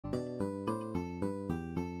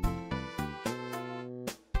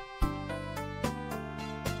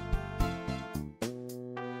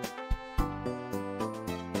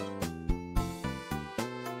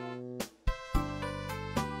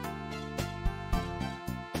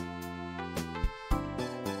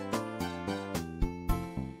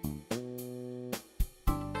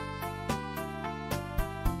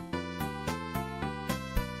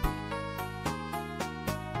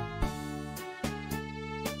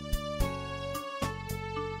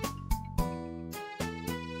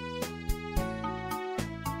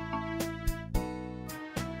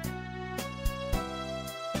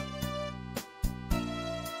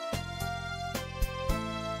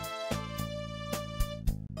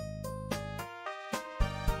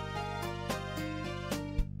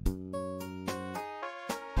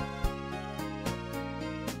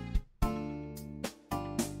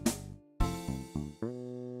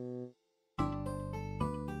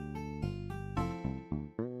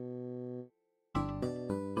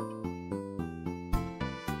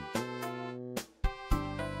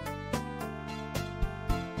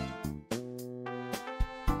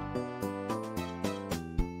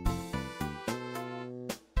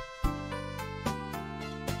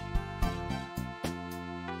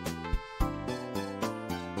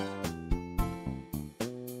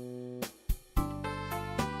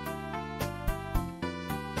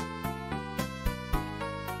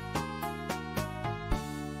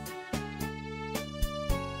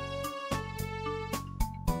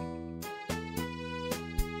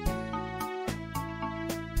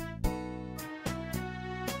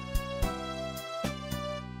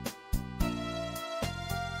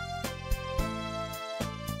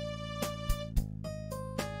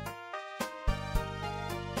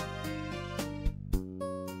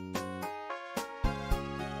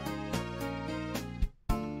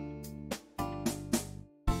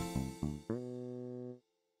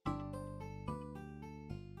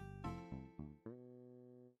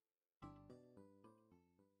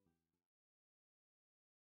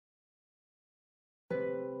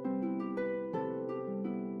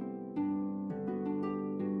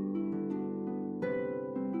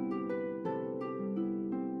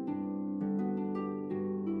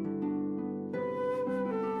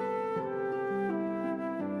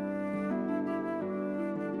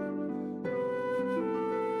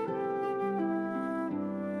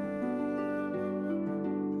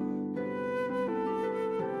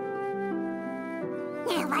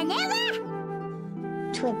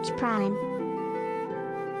vanilla? Twitch Prime.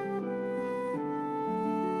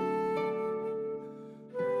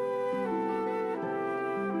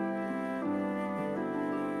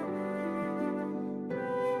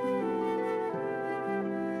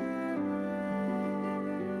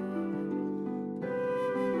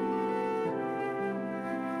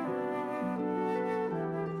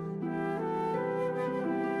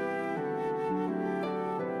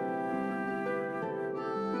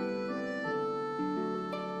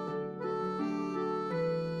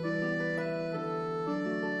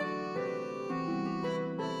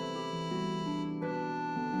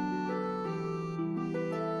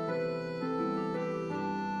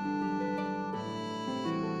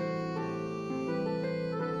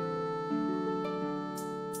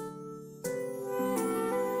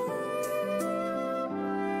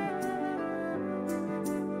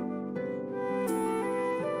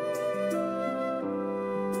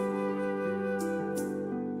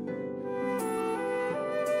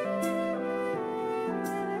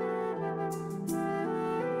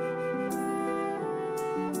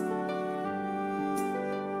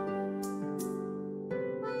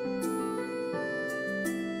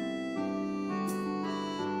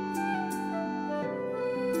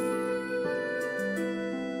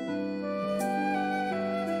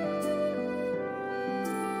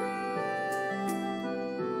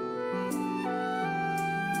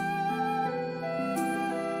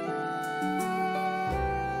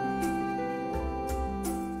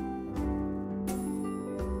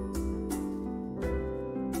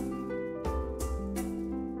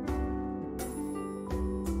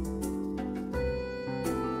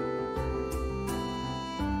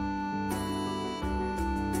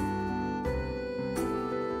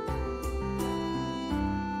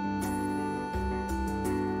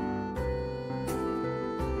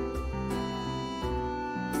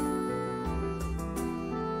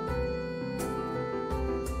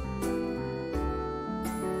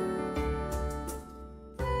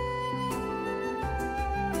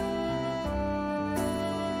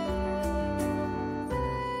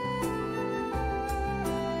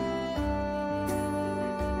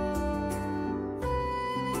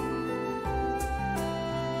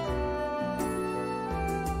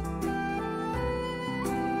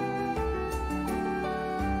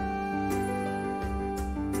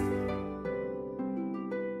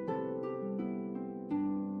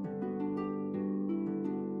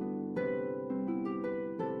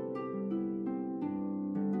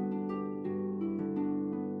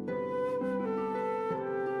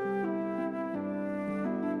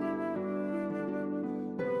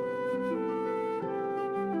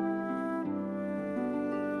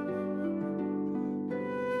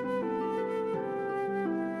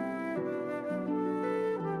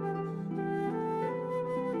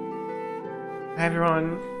 Hi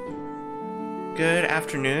everyone. Good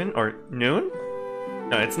afternoon, or noon?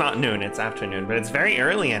 No, it's not noon, it's afternoon, but it's very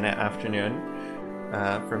early in the afternoon.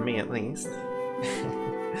 For me at least.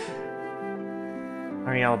 How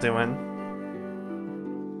are y'all doing?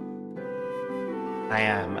 I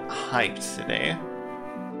am hyped today.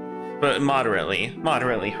 But moderately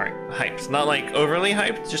hyped. Not like overly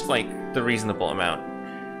hyped, just like the reasonable amount.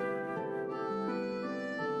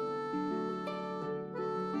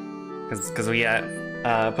 Because we got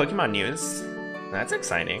Pokemon news. That's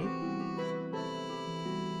exciting.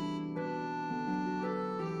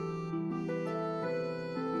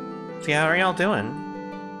 So yeah, how are y'all doing?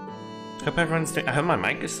 Hope everyone's doing. I hope my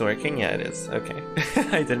mic is working. Yeah, it is. Okay.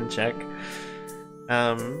 I didn't check.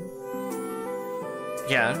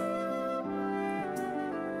 Yeah.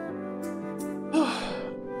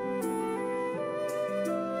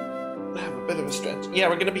 Have a bit of a stretch. Yeah,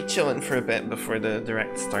 we're gonna be chilling for a bit before the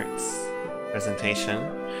direct starts presentation.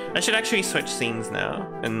 I should actually switch scenes now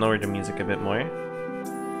and lower the music a bit more.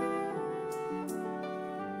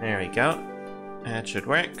 There we go. That should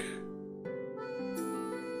work.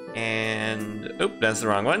 And oop, that's the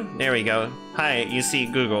wrong one. There we go. Hi, you see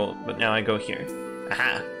Google, but now I go here.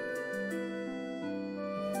 Aha.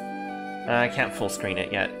 I can't full screen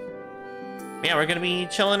it yet. Yeah, we're gonna be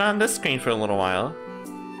chilling on this screen for a little while.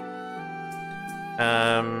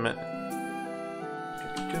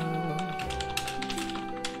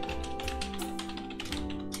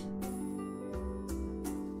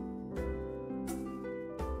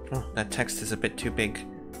 Oh, that text is a bit too big.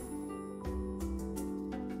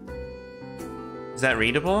 Is that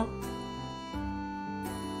readable?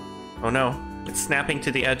 Oh no, it's snapping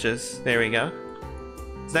to the edges. There we go.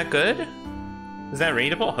 Is that good? Is that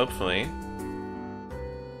readable? Hopefully.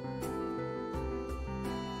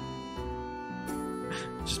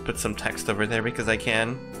 Just Just put some text over there because I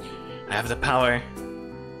can. I have the power.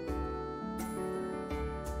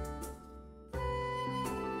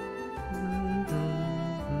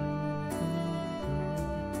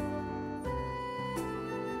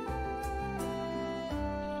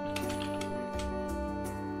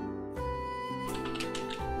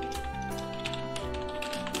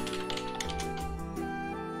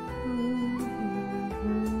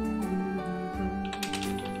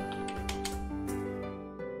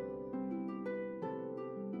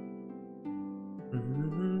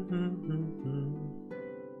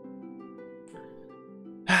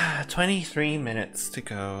 Ah, 23 minutes to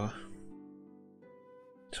go.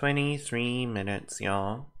 23 minutes,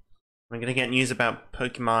 y'all. We're gonna get news about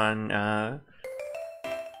Pokemon,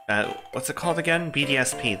 what's it called again?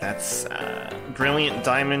 BDSP, that's, Brilliant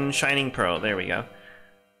Diamond Shining Pearl, there we go.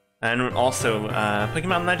 And also,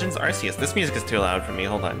 Pokemon Legends Arceus. This music is too loud for me,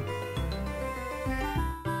 hold on.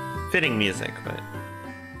 Fitting music, but...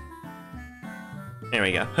 There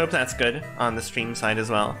we go. Hope that's good on the stream side as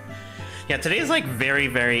well. Yeah, today's like very,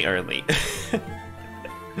 very early.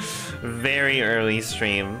 Very early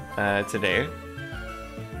stream today.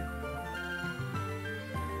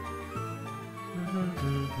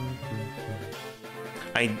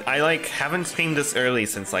 I like haven't streamed this early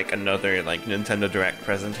since like another like Nintendo Direct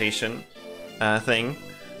presentation thing.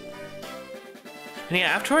 And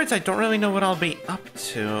yeah, afterwards I don't really know what I'll be up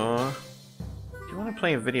to. I do want to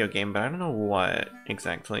play a video game, but I don't know what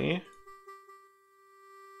exactly.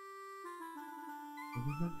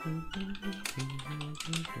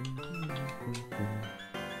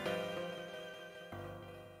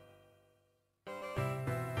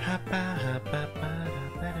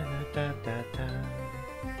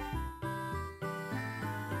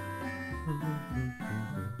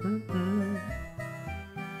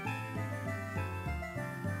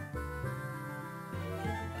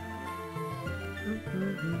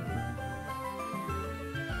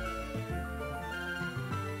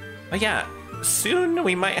 But yeah, soon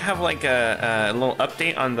we might have like a little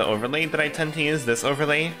update on the overlay that I tend to use, this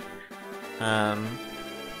overlay. I'm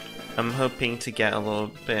hoping to get a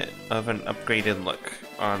little bit of an upgraded look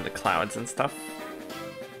on the clouds and stuff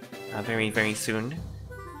very, very soon.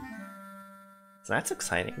 So that's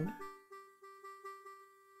exciting.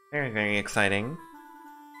 Very, very exciting.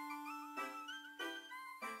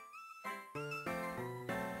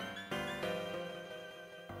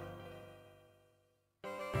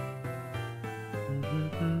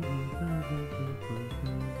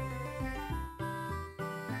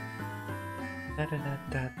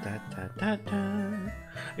 I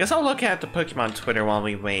guess I'll look at the Pokemon Twitter while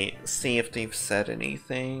we wait, see if they've said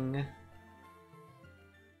anything.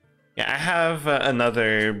 Yeah, I have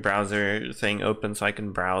another browser thing open so I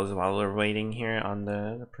can browse while we're waiting here on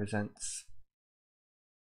the presents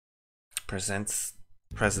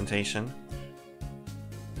presentation.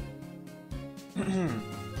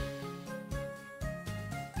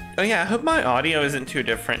 Oh yeah, I hope my audio isn't too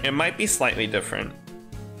different. It might be slightly different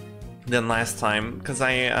than last time, because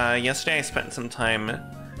yesterday I spent some time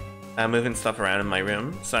moving stuff around in my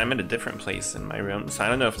room, so I'm in a different place in my room, so I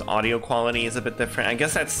don't know if the audio quality is a bit different. I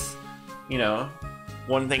guess that's, you know,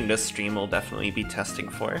 one thing this stream will definitely be testing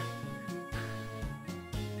for.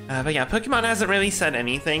 But yeah, Pokemon hasn't really said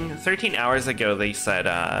anything. 13 hours ago they said,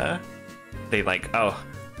 they like, oh,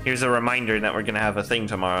 here's a reminder that we're gonna have a thing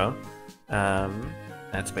tomorrow.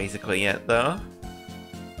 That's basically it, though.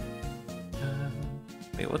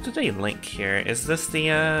 Wait, what did they link here? Is this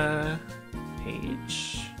the,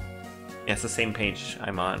 page? Yeah, it's the same page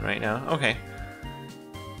I'm on right now. Okay.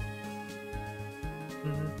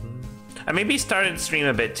 I maybe started stream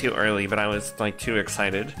a bit too early, but I was, like, too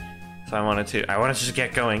excited. So I wanted to just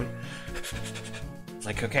get going. It's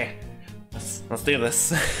like, okay, let's do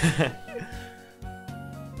this.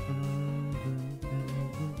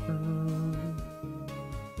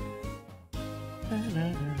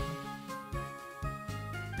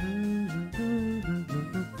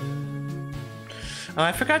 Oh,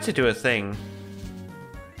 I forgot to do a thing.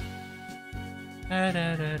 Has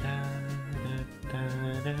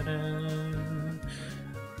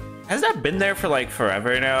that been there for like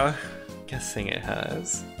forever now? Guessing it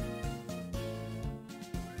has.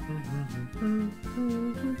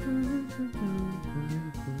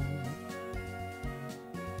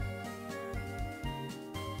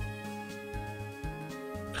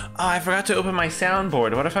 Oh, I forgot to open my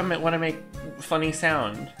soundboard. What if I want to make funny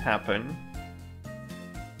sound happen?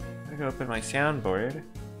 I gotta open my soundboard.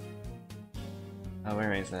 Oh,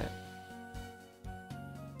 where is it?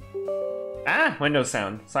 Ah! Windows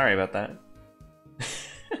sound. Sorry about that.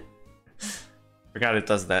 Forgot it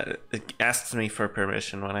does that. It asks me for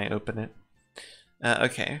permission when I open it.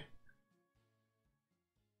 Okay.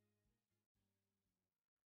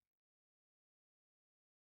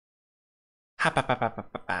 Ha pa pa pa pa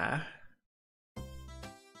pa pa.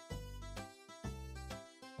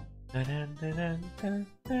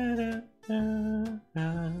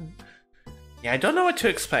 Yeah, I don't know what to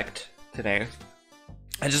expect today.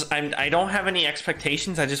 I don't have any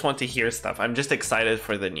expectations. I just want to hear stuff. I'm just excited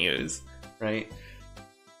for the news, right?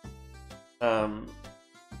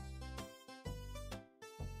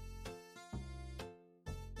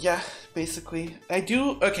 Yeah, basically.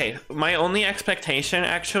 Okay, my only expectation,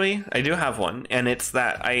 actually, I do have one, and it's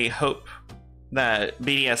that I hope that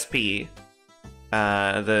BDSP,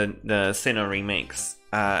 the Sinnoh remakes,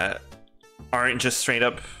 aren't just straight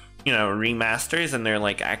up, you know, remasters, and they're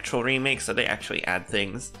like actual remakes, so they actually add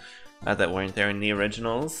things that weren't there in the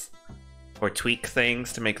originals, or tweak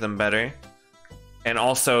things to make them better. And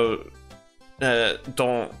also,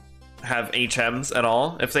 don't have HMs at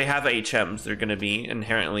all. If they have HMs, they're gonna be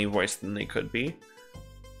inherently worse than they could be.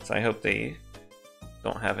 So I hope they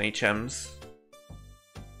don't have HMs.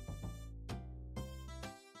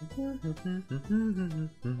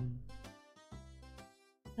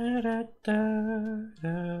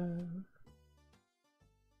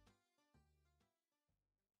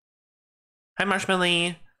 Hi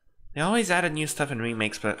Marshmallow. They always added new stuff in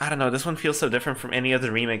remakes, but I don't know, this one feels so different from any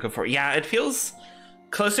other remake before. Yeah, it feels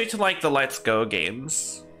closer to like the Let's Go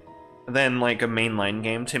games than like a mainline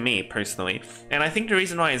game to me personally. And I think the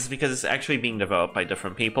reason why is because it's actually being developed by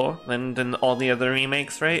different people than all the other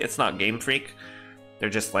remakes, right? It's not Game Freak. They're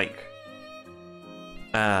just like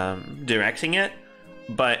directing it.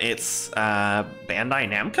 But it's Bandai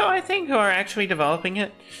Namco, I think, who are actually developing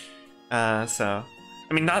it. So,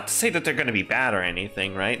 I mean, not to say that they're going to be bad or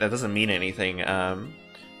anything, right? That doesn't mean anything.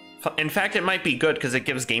 In fact, it might be good because it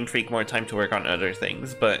gives Game Freak more time to work on other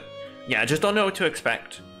things. But yeah, I just don't know what to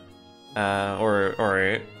expect,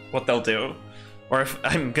 or what they'll do, or if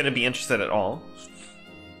I'm gonna be interested at all.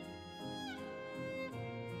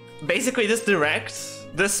 Basically, this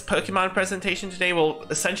Pokemon presentation today will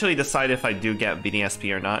essentially decide if I do get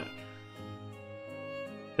BDSP or not.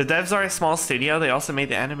 The devs are a small studio. They also made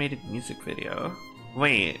the animated music video.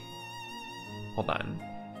 Wait, hold on.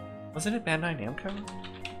 Wasn't it Bandai Namco?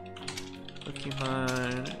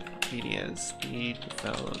 Pokemon BDSP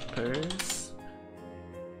developers.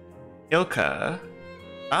 Ilka.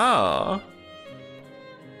 Oh.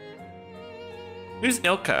 Who's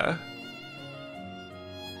Ilka?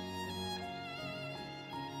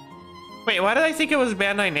 Wait, why did I think it was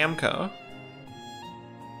Bandai Namco?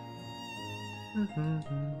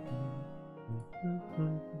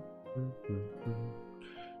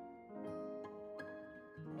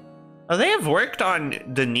 Oh, they have worked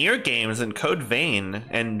on the Nier games and Code Vein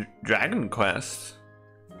and Dragon Quest.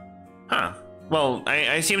 Huh. Well, I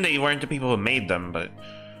assume they weren't the people who made them, but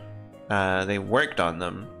they worked on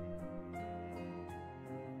them.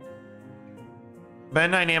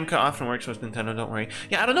 Bandai Namco often works with Nintendo, don't worry.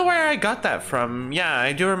 Yeah, I don't know where I got that from. Yeah,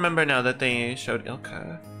 I do remember now that they showed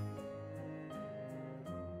Ilka.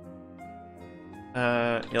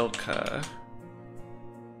 Ilka.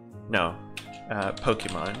 No.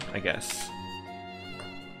 Pokemon, I guess.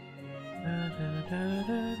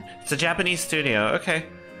 It's a Japanese studio, okay.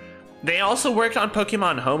 They also worked on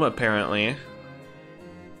Pokemon Home, apparently.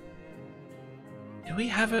 Do we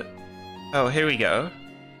have it? Oh, here we go.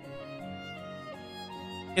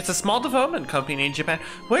 It's a small development company in Japan.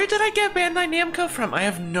 Where did I get Bandai Namco from? I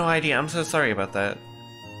have no idea. I'm so sorry about that.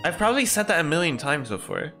 I've probably said that a million times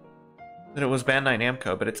before. That it was Bandai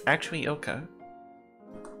Namco, but it's actually Ilka.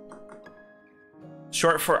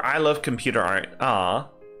 Short for I love computer art. Aw.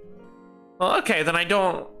 Well, okay, then I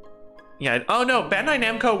don't... Yeah, oh no, Bandai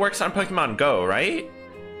Namco works on Pokemon Go, right?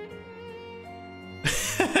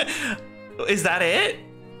 Is that it?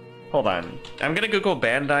 Hold on. I'm gonna Google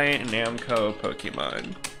Bandai Namco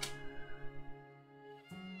Pokemon.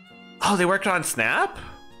 Oh, they worked on Snap?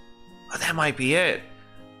 Oh, that might be it.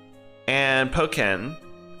 And Pokken.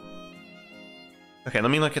 Okay, let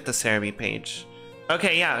me look at the Cerebi page.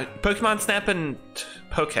 Okay, yeah, Pokemon Snap and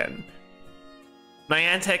Pokken.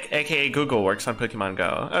 Niantic, aka Google, works on Pokemon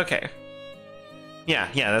Go. Okay. Yeah,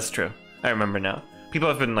 that's true. I remember now. People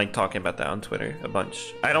have been like talking about that on Twitter a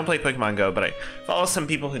bunch. I don't play Pokemon Go, but I follow some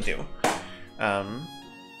people who do. And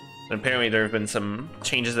apparently there have been some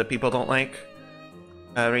changes that people don't like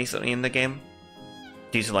recently in the game.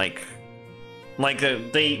 Due to like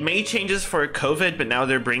they made changes for COVID, but now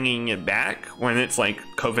they're bringing it back when it's like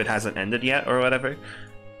COVID hasn't ended yet or whatever,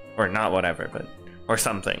 or not whatever, but or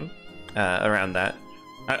something around that.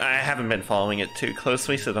 I haven't been following it too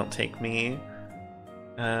closely, so don't take me...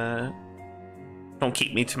 don't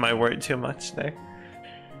keep me to my word too much there.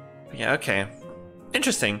 But yeah, okay.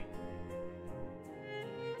 Interesting.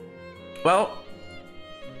 Well,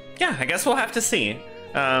 yeah, I guess we'll have to see.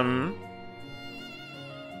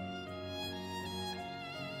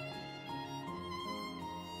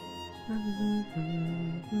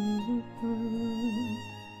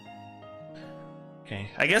 Okay,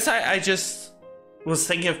 I guess I just was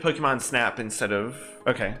thinking of Pokemon Snap instead of...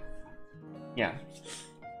 Okay. Yeah.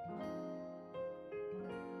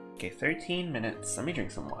 Okay, 13 minutes. Let me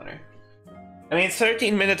drink some water. I mean, it's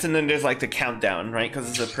 13 minutes and then there's like the countdown, right? Because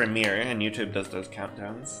it's a premiere and YouTube does those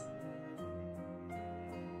countdowns.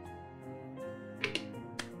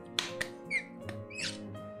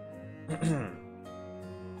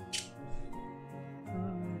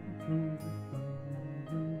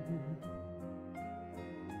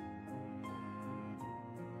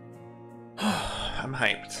 I'm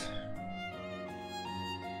hyped.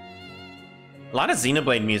 A lot of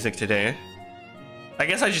Xenoblade music today. I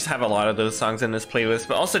guess I just have a lot of those songs in this playlist,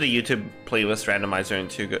 but also the YouTube playlist randomizer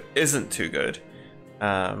isn't too good.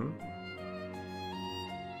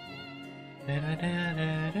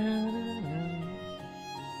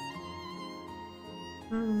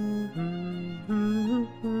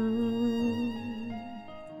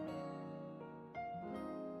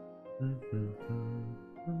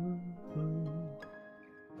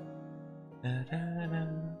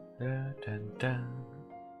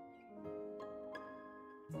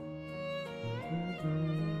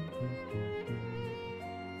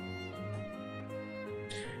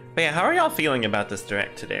 But yeah, how are y'all feeling about this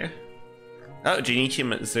direct today? Oh, Junichi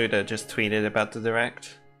Matsuda just tweeted about the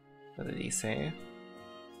direct. What did he say?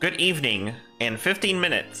 Good evening, and 15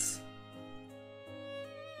 minutes.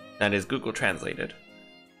 That is Google translated.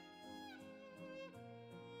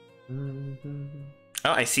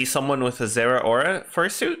 Oh, I see someone with a Zera Aura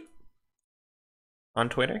fursuit on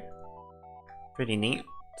Twitter. Pretty neat.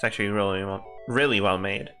 It's actually really well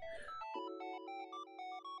made.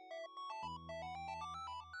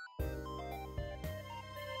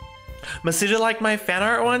 Masuda liked my fan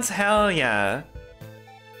art once? Hell yeah.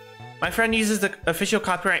 My friend uses the official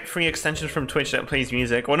copyright-free extension from Twitch that plays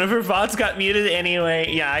music. One of her VODs got muted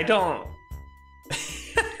anyway. Yeah, I don't...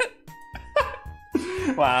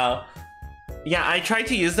 Wow. Yeah, I tried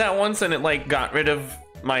to use that once and it like got rid of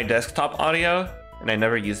my desktop audio and I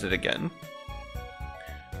never used it again.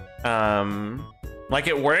 Like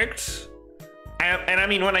it worked. And I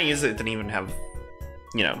mean, when I used it, it didn't even have,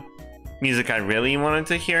 you know, music I really wanted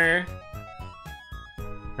to hear.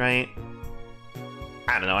 Right?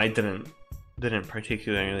 I don't know, I didn't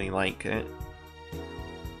particularly like it.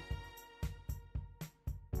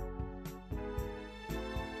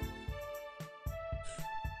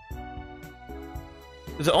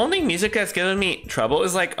 The only music that's given me trouble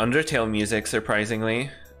is like Undertale music, surprisingly.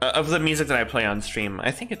 Of the music that I play on stream. I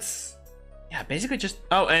think it's, yeah, basically just,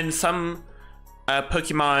 oh, and some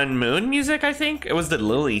Pokemon Moon music, I think? It was the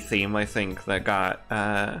Lily theme, I think, that got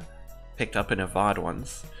picked up in a VOD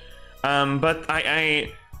once. But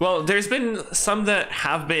well, there's been some that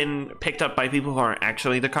have been picked up by people who aren't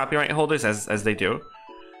actually the copyright holders, as they do.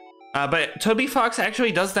 But Toby Fox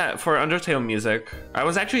actually does that for Undertale music. I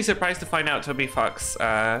was actually surprised to find out Toby Fox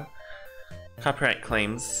copyright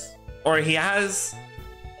claims. Or he has...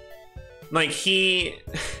 Like,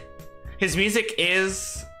 his music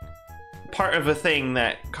is part of a thing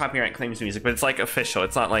that copyright claims music, but it's like official.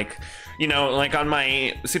 It's not like, you know, like on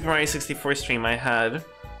my Super Mario 64 stream, I had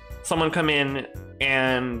someone come in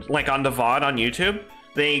and, like on the VOD on YouTube,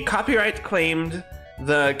 they copyright claimed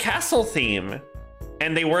the castle theme.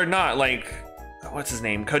 And they were not, like, what's his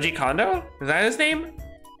name? Koji Kondo? Is that his name?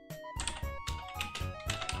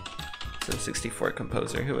 So 64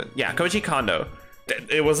 composer, who is? Yeah, Koji Kondo.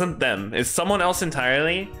 It wasn't them. It's someone else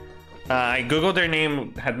entirely. I googled their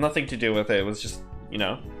name, had nothing to do with it. It was just, you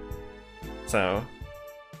know. So.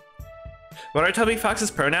 What are Toby Fox's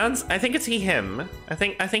pronouns? I think it's he, him. I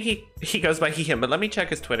think he goes by he, him, but let me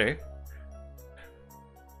check his Twitter.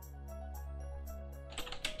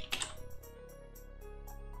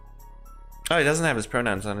 Oh, he doesn't have his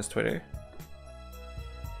pronouns on his Twitter.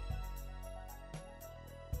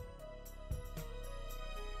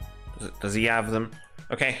 Does he have them?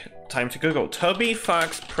 Okay, time to Google. Toby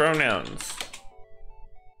Fox pronouns.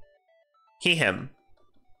 He, him.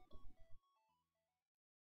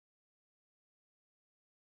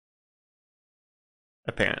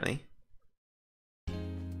 Apparently.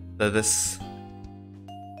 So this...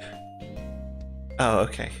 Oh,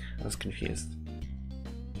 okay. I was confused.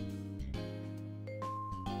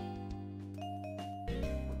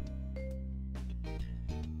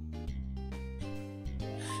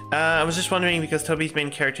 I was just wondering because Toby's main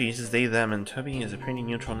character uses they, them, and Toby is a pretty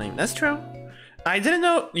neutral name. That's true. I didn't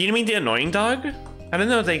know. You mean the annoying dog? I didn't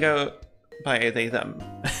know they go by they, them.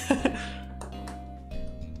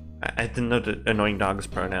 I didn't know the annoying dog's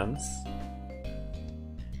pronouns.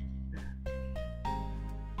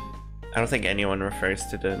 I don't think anyone refers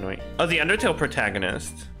to the annoying. Oh, the Undertale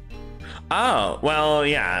protagonist. Oh, well,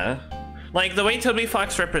 yeah. Like, the way Toby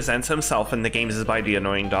Fox represents himself in the games is by the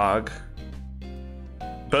annoying dog.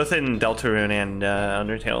 Both in Deltarune and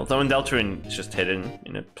Undertale. Though in Deltarune, it's just hidden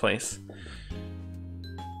in a place.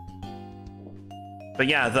 But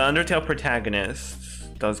yeah, the Undertale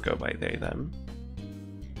protagonist does go by they, them.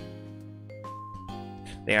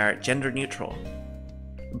 They are gender neutral.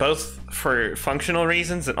 Both for functional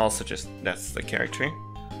reasons and also just, that's the character.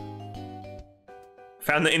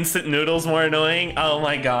 Found the instant noodles more annoying? Oh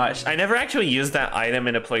my gosh. I never actually used that item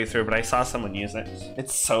in a playthrough, but I saw someone use it.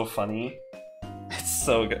 It's so funny. It's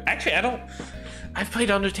so good. Actually, I've played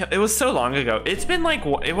Undertale. It was so long ago. It's been like,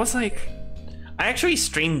 it was like, I actually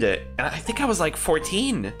streamed it, and I think I was like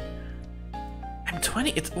 14. I'm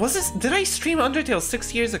 20. Did I stream Undertale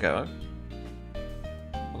 6 years ago?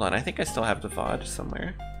 Hold on, I think I still have the VOD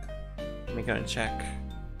somewhere. Let me go and check.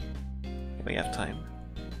 We have time.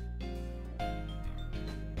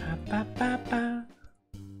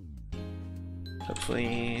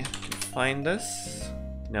 Hopefully I can find this.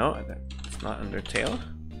 No, it's not Undertale.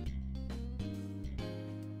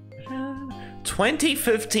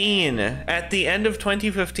 2015! At the end of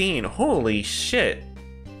 2015. Holy shit.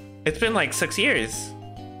 It's been like 6 years.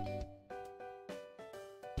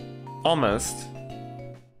 Almost.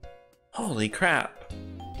 Holy crap.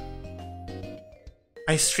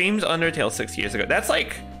 I streamed Undertale 6 years ago. That's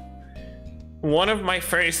like one of my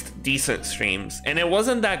first decent streams, and it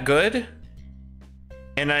wasn't that good.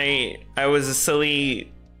 And I was a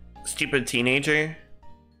silly, stupid teenager.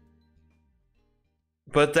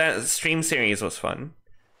 But that stream series was fun.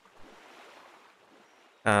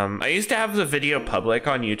 I used to have the video public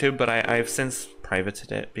on YouTube, but I've since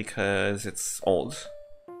privated it because it's old.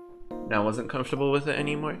 And I wasn't comfortable with it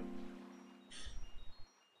anymore.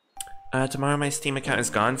 Tomorrow my Steam account is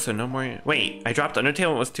gone, so no more... Wait, I dropped Undertale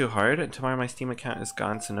and it was too hard? Tomorrow my Steam account is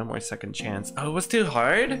gone, so no more second chance. Oh, it was too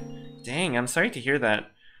hard? Dang, I'm sorry to hear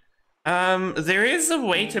that. There is a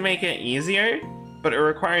way to make it easier, but it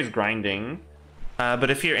requires grinding.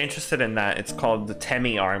 But if you're interested in that, it's called the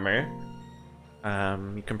Temi armor.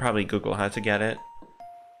 You can probably Google how to get it.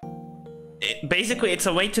 Basically, it's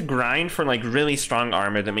a way to grind for like really strong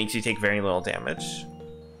armor that makes you take very little damage.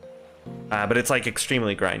 But it's like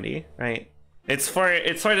extremely grindy, right? It's for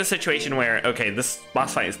the situation where, okay, this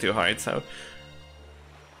boss fight is too hard, so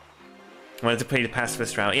I wanted to play the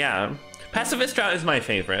pacifist route. Yeah, pacifist route is my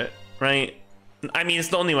favorite, right? I mean, it's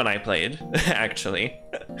the only one I played, actually.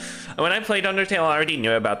 When I played Undertale, I already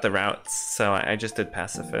knew about the routes, so I just did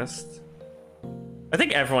pacifist. I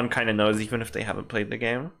think everyone kind of knows, even if they haven't played the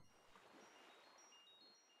game.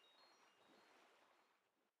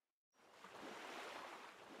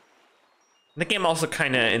 The game also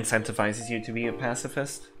kind of incentivizes you to be a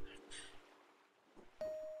pacifist.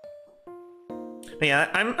 But yeah,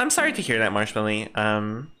 I'm sorry to hear that,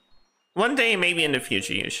 Marshmallow. One day, maybe in the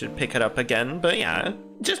future, you should pick it up again. But yeah,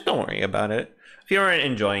 just don't worry about it. If you aren't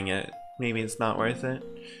enjoying it, maybe it's not worth it.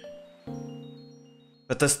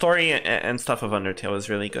 But the story and stuff of Undertale is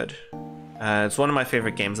really good. It's one of my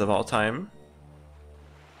favorite games of all time.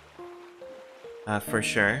 For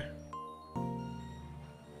sure.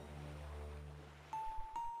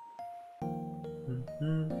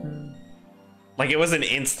 Like, it was an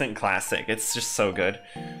instant classic. It's just so good.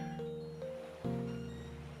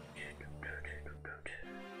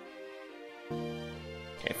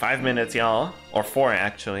 Okay, 5 minutes, y'all. Or 4,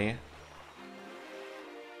 actually.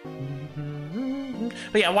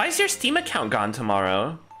 But yeah, why is your Steam account gone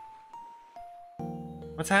tomorrow?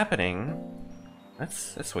 What's happening?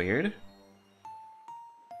 That's weird.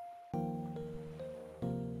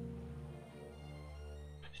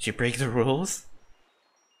 Did you break the rules?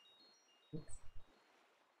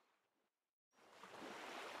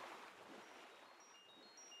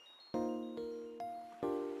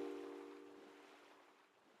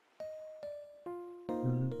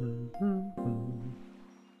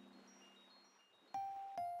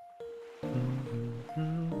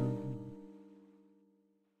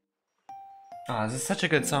 Oh, this is such a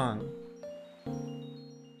good song.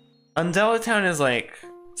 Undella Town is like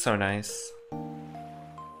so nice.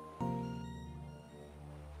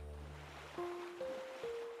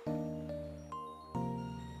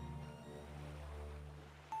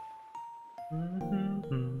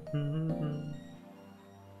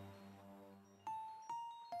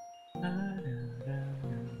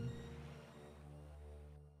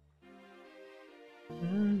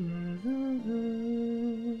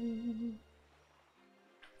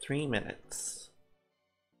 3 minutes.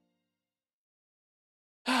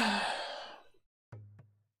 A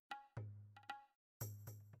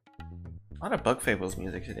lot of Bug Fables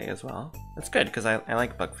music today as well. That's good, because I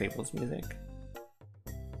like Bug Fables music.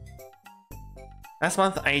 Last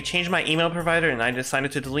month, I changed my email provider and I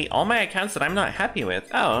decided to delete all my accounts that I'm not happy with.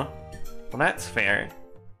 Oh, well that's fair.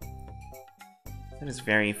 That is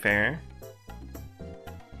very fair.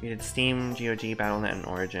 We did Steam, GOG, Battle.net, and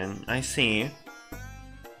Origin. I see.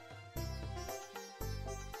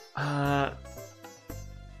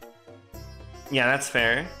 Yeah, that's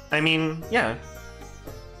fair. I mean, yeah.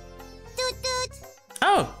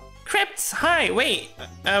 Oh, Crypts! Hi, wait.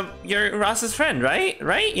 You're Ross's friend, right?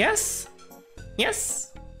 Right? Yes?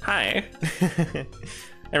 Yes? Hi.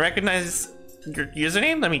 I recognize your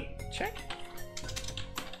username. Let me check.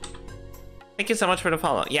 Thank you so much for the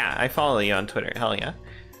follow. Yeah, I follow you on Twitter. Hell yeah.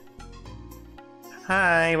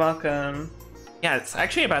 Hi, welcome. Yeah, it's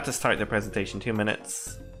actually about to start the presentation. 2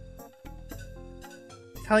 minutes.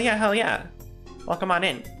 Hell yeah, hell yeah. Welcome on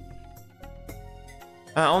in.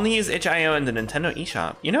 Only use itch.io in the Nintendo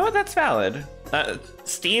eShop. You know what? That's valid.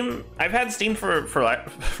 Steam, I've had Steam for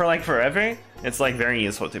like forever. It's like very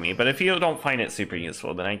useful to me, but if you don't find it super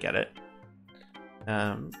useful, then I get it.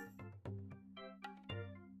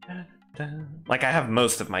 Like I have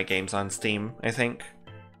most of my games on Steam, I think.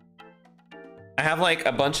 I have like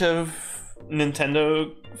a bunch of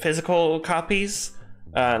Nintendo physical copies,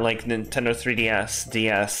 like Nintendo 3DS,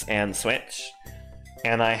 DS, and Switch.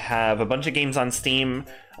 And I have a bunch of games on Steam.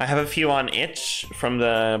 I have a few on itch from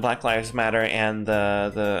the Black Lives Matter and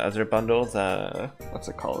the other bundle, what's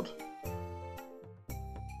it called?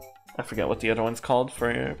 I forget what the other one's called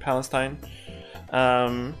for Palestine.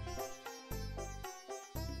 I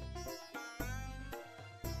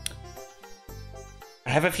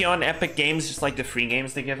have a few on Epic Games, just like the free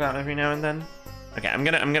games they give out every now and then. Okay, I'm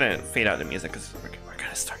gonna fade out the music because we're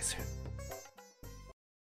gonna start soon.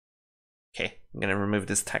 Okay, I'm gonna remove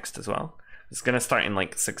this text as well. It's gonna start in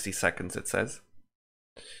like 60 seconds, it says.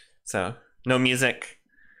 So, no music.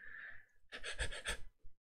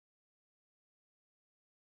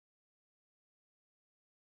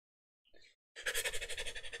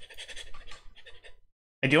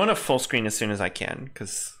 I do want to full screen as soon as I can,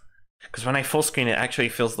 because when I full screen, it actually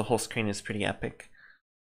feels the whole screen is pretty epic.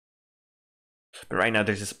 But right now,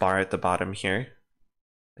 there's this bar at the bottom here.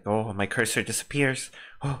 Like, oh, my cursor disappears.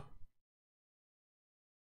 Oh.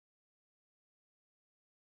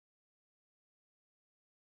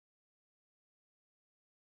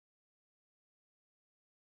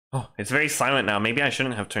 Oh, it's very silent now. Maybe I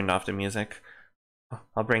shouldn't have turned off the music. Oh,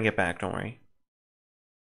 I'll bring it back, don't worry.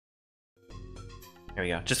 There we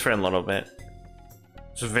go, just for a little bit.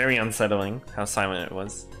 It was very unsettling how silent it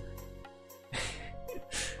was.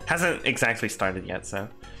 Hasn't exactly started yet, so.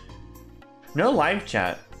 No live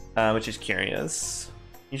chat, which is curious.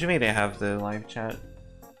 Usually they have the live chat.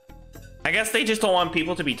 I guess they just don't want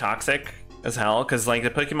people to be toxic as hell, because like the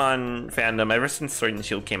Pokemon fandom ever since Sword and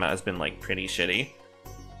Shield came out has been like pretty shitty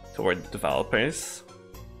toward developers.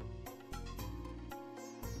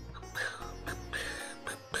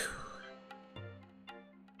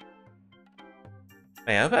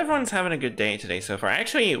 I hope everyone's having a good day today so far. I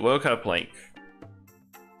actually woke up like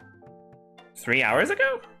 3 hours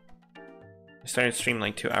ago? I started streaming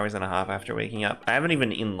like 2.5 hours after waking up. I haven't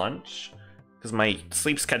even eaten lunch because my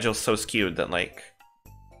sleep schedule's so skewed that like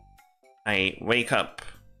I wake up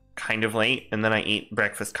kind of late and then I eat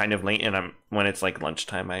breakfast kind of late, and when it's like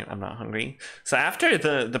lunchtime I'm not hungry. So after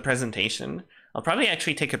the presentation, I'll probably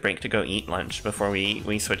actually take a break to go eat lunch before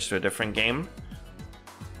we switch to a different game.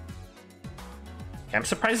 I'm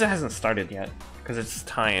surprised it hasn't started yet, because it's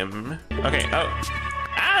time. Okay, oh.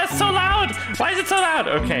 Ah, it's so loud! Why is it so loud?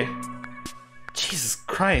 Okay. Jesus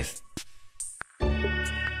Christ. Why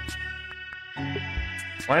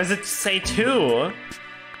does it say 2?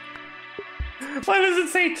 Why does it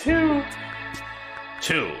say 2?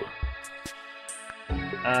 2.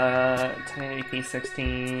 1080p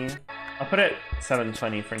 60. I'll put it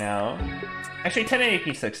 720 for now. Actually,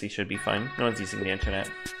 1080p 60 should be fine. No one's using the internet.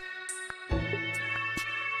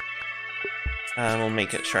 We'll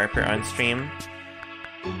make it sharper on stream.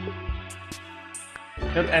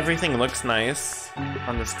 Hope everything looks nice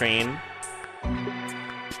on the stream.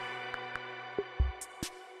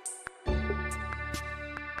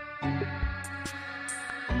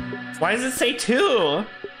 Why does it say 2?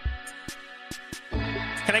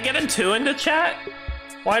 Can I get a 2 into chat?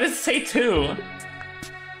 Why does it say 2?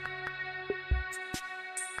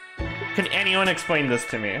 Can anyone explain this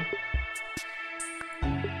to me?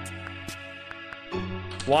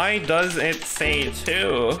 Why does it say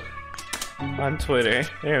 2? on Twitter.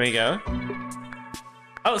 There we go.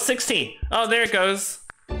 Oh, 60! Oh, there it goes.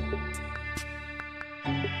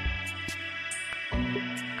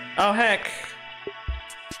 Oh, heck.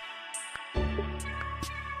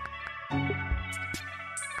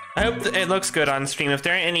 I hope it looks good on stream. If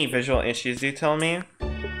there are any visual issues, do tell me.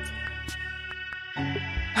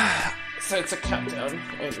 So it's a countdown,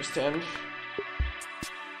 I understand.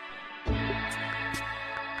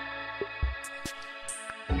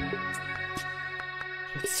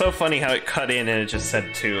 It's so funny how it cut in and it just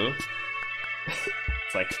said 2.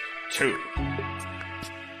 It's like, 2.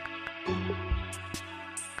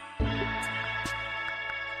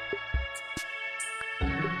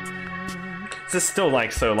 This is still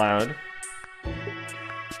like so loud.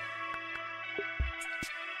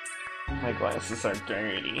 My glasses are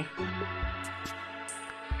dirty.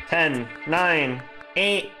 10, 9,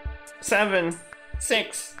 8, 7,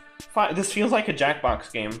 6, 5. This feels like a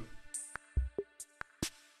Jackbox game.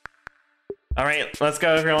 Alright, let's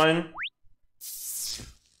go, everyone.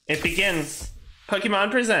 It begins.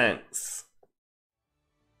 Pokemon Presents.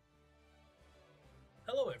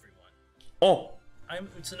 Hello, everyone. Oh. I'm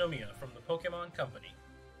Utsunomiya from the Pokémon Company.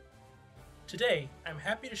 Today, I'm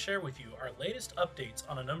happy to share with you our latest updates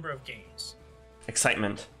on a number of games.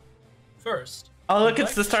 Excitement. First, oh look,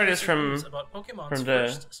 it's the starters from about Pokemon's the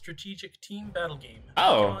first strategic team battle game.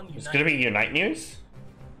 Oh, it's gonna be Unite news?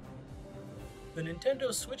 The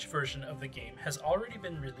Nintendo Switch version of the game has already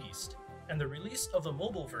been released, and the release of the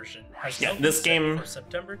mobile version has now been set for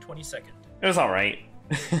September 22nd. It was alright.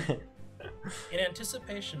 In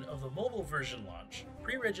anticipation of the mobile version launch,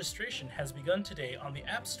 pre-registration has begun today on the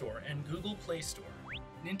App Store and Google Play Store.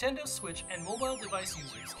 Nintendo Switch and mobile device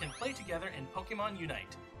users can play together in Pokémon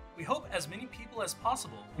Unite. We hope as many people as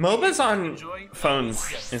possible. MOBAs on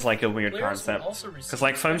phones is like a weird concept, because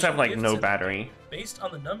like phones have like no battery. Based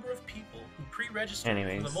on the number of people who pre-registered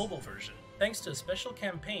for the mobile version, thanks to a special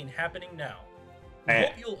campaign happening now. We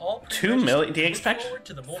hope you'll all 2 million? Do you expect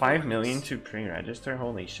 5 million to pre-register?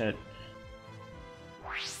 Holy shit.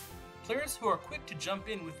 Players who are quick to jump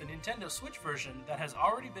in with the Nintendo Switch version that has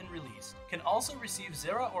already been released can also receive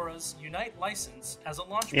Zeraora's Unite license as a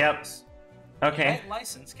launch bonus. Okay. Unite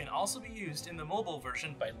license can also be used in the mobile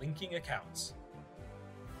version by linking accounts.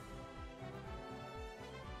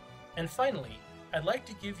 And finally, I'd like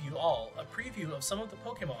to give you all a preview of some of the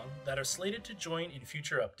Pokemon that are slated to join in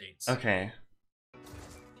future updates. Okay.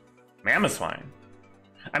 Mamoswine.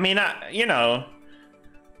 I mean, you know,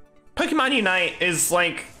 Pokemon Unite is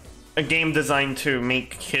like a game designed to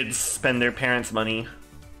make kids spend their parents' money.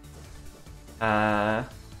 And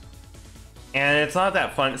it's not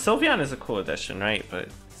that fun. Sylveon is a cool addition, right? But,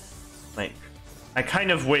 like, I kind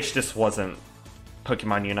of wish this wasn't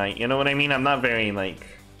Pokemon Unite. You know what I mean? I'm not very, like...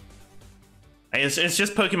 It's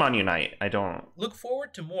just Pokemon Unite. I don't... Look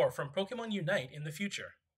forward to more from Pokemon Unite in the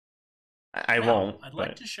future. I won't. I'd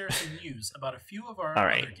like to share some news about a few of our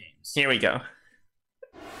other games. Here we go.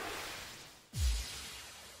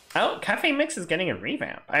 Oh, Cafe Mix is getting a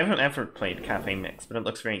revamp. I haven't ever played Cafe Mix, but it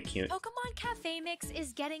looks very cute. Pokemon Cafe Mix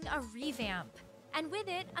is getting a revamp, and with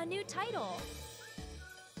it, a new title.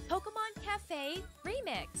 Pokemon Cafe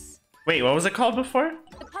Remix. Wait, what was it called before?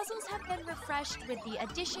 The puzzles have been refreshed with the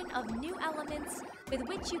addition of new elements with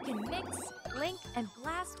which you can mix, link, and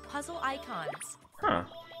blast puzzle icons. Huh.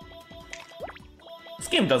 This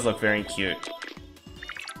game does look very cute.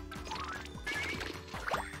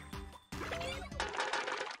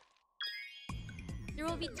 There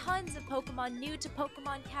will be tons of Pokemon new to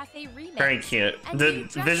Pokemon Cafe Remix. Very cute. The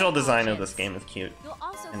visual design of this game is cute. You'll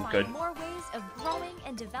also and find good. more ways of growing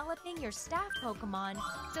and developing your staff Pokemon,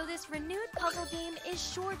 so this renewed puzzle game is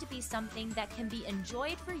sure to be something that can be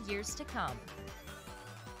enjoyed for years to come.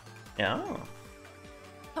 Yeah.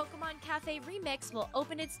 Pokemon Cafe Remix will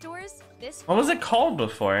open its doors this fall. What was it called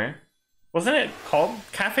before? Wasn't it called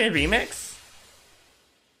Cafe Remix?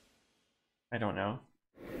 I don't know.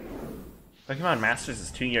 Pokemon Masters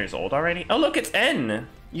is 2 years old already? Oh look, it's N!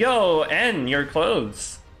 Yo, N, your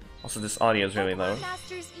clothes! Also, this audio is really low. Pokemon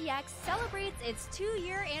Masters EX celebrates its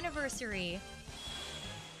 2-year anniversary.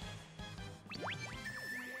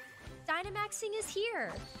 Dynamaxing is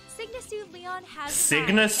here. Signasuit Leon has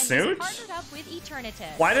Signasuit? partnered up with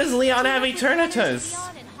Eternatus. Why does Leon have Eternatus?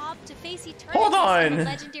 Leon and Hop to face Eternatus Hold on! in a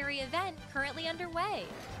legendary event currently underway.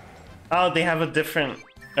 Oh, they have a different...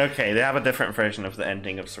 Okay, they have a different version of the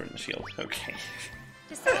ending of Sword and Shield. Okay.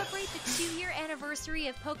 To celebrate the 2-year anniversary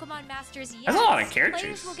of Pokemon Masters EX, that's a lot of characters.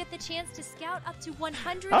 Players will get the chance to scout up to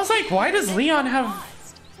 100. I was like, why does Leon have...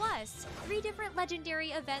 Plus, 3 different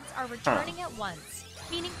legendary events are returning at once,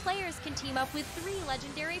 meaning players can team up with 3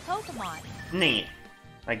 legendary Pokemon. Neat,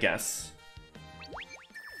 I guess.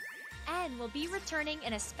 N will be returning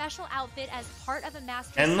in a special outfit as part of a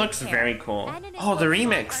master. And looks very cool. Oh, the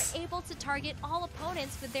remix. Are able to target all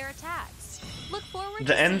opponents with their attacks. Look forward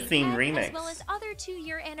the to N seeing theme N remix. as well as other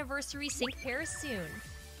 2-year anniversary sync pairs soon.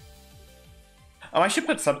 Oh, I should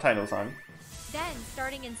put subtitles on. Then,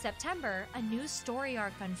 starting in September, a new story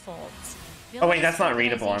arc unfolds. Oh wait, that's not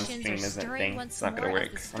readable on Civilizations stream, are is it? stirring Thing. once It's not gonna more as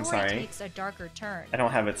work. the I'm story sorry. takes a darker turn. I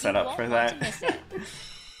don't have it set You up won't for want that. to miss it.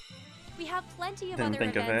 We have plenty of Didn't other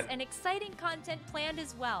think of events it. and exciting content planned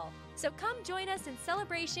as well, so come join us in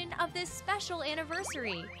celebration of this special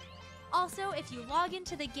anniversary. Also, if you log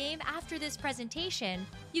into the game after this presentation,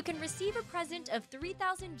 you can receive a present of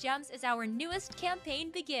 3,000 gems as our newest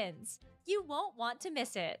campaign begins. You won't want to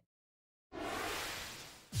miss it.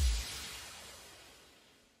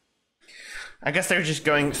 I guess they're just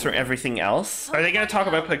going through everything else. Are they going to talk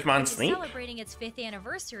about Pokemon which is Sleep? Celebrating its 5th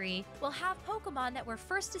anniversary, we'll have Pokemon that were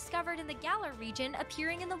first discovered in the Galar region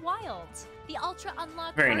appearing in the wild. The Ultra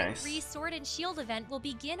Unlocked Very Part nice. 3 Sword and Shield event will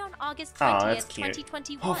begin on August Aw, 20th, that's cute.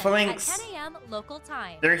 2021 Oh, at Phalanx. 10 a.m. local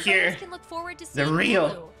time. They're Players here. can look forward to They're seeing real.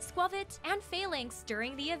 Lulu, Squavit, and Phalanx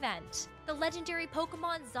during the event. The legendary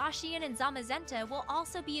Pokemon Zacian and Zamazenta will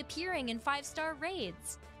also be appearing in 5-star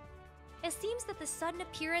raids. It seems that the sudden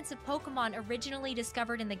appearance of Pokemon originally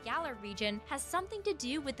discovered in the Galar region has something to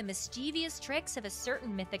do with the mischievous tricks of a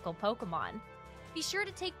certain mythical Pokemon. Be sure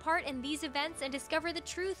to take part in these events and discover the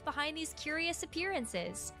truth behind these curious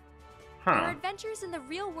appearances. Your Huh. adventures in the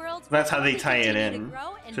real world That's will how they only tie it continue in to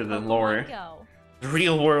grow in to the Pokemon lore. Go.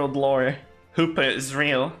 Real world lore. Hoopa is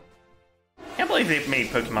real. Can't believe they've made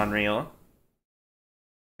Pokemon real.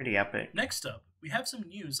 Pretty epic. Next up, we have some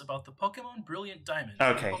news about the Pokemon Brilliant Diamond.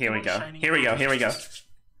 Okay, and here we Pokemon go. Shining Here we go. Here we go.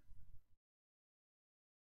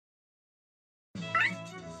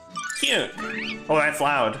 Cute. Oh, that's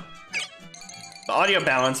loud. The audio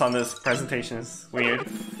balance on this presentation is weird.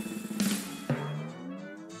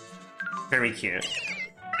 Very cute.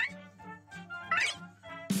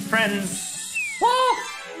 Friends. Woo!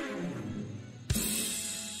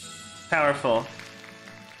 Powerful.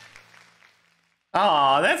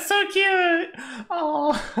 Aw, that's so cute!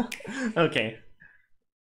 Aw. Okay.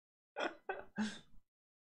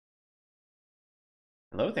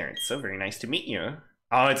 Hello there, it's so very nice to meet you.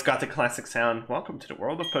 Oh, it's got the classic sound. Welcome to the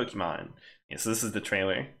world of Pokemon. Yes, this is the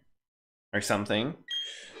trailer. Or something.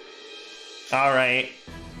 Alright.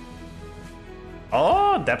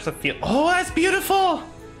 Oh, depth of field. Oh, that's beautiful!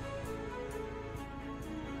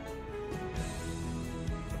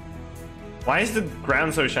 Why is the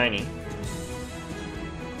ground so shiny?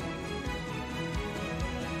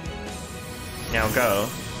 Now go.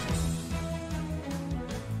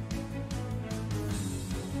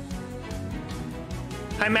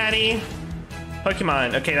 Hi, Maddie.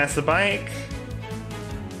 Pokemon. Okay, that's the bike.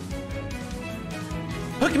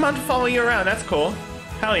 Pokemon to follow you around. That's cool.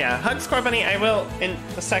 Hell yeah. Hug Scorbunny. I will in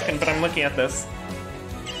a second, but I'm looking at this.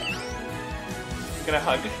 I'm gonna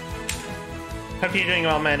hug. Hope you're doing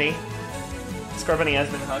well, Maddie. Scorbunny has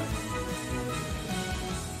been hugged.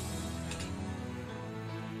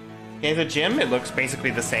 Okay, the gym, it looks basically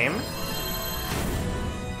the same.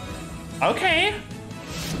 Okay.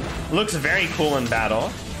 Looks very cool in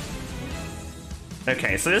battle.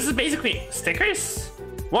 Okay, so this is basically stickers?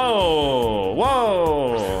 Whoa,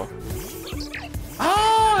 whoa.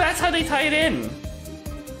 Oh, that's how they tie it in.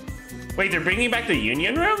 Wait, they're bringing back the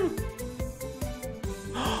Union Room?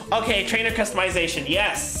 Okay, trainer customization,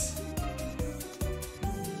 yes.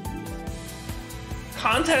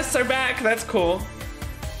 Contests are back, that's cool.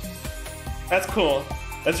 That's cool.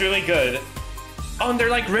 That's really good. Oh, and they're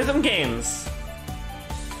like rhythm games.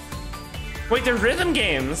 Wait, they're rhythm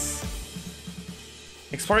games.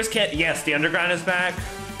 Explorer's Kit, yes, the Underground is back.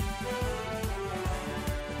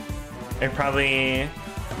 They're probably...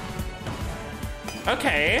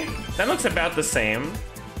 Okay, that looks about the same.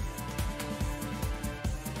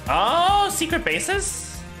 Oh, secret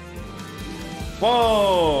bases?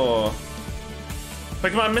 Whoa.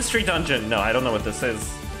 Pokemon Mystery Dungeon. No, I don't know what this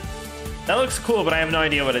is. That looks cool, but I have no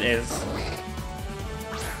idea what it is.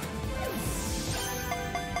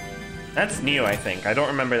 That's new, I think. I don't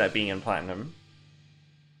remember that being in Platinum.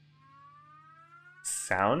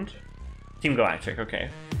 Sound? Team Galactic, okay.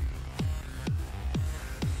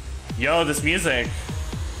 Yo, this music!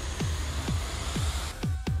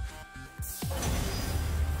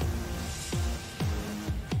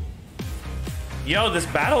 Yo, this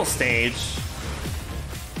battle stage!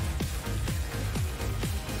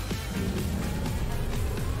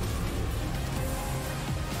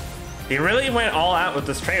 They really went all out with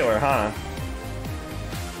this trailer, huh?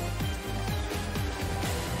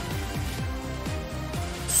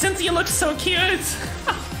 Cynthia looks so cute!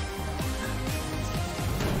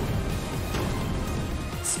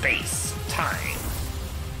 space, time.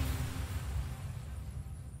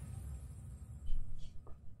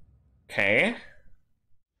 Okay.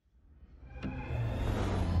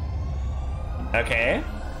 Okay.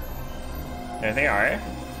 There they are.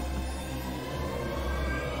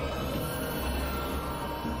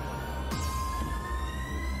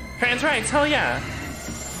 Trans rights, hell yeah.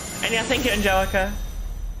 And yeah, thank you, Angelica.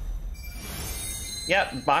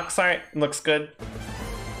 Yep, box art looks good.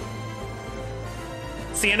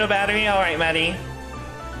 See you, no battery. Alright, Maddie.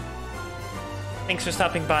 Thanks for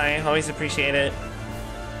stopping by. Always appreciate it.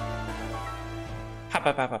 Ha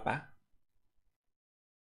pa pa pa pa.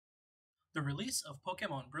 The release of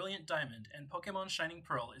Pokémon Brilliant Diamond and Pokémon Shining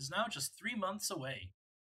Pearl is now just 3 months away.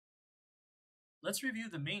 Let's review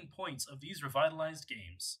the main points of these revitalized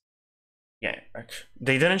games. Yeah,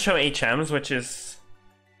 they didn't show HMs, which is...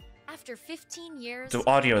 After 15 years, the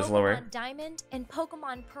audio is Pokémon lower. Diamond and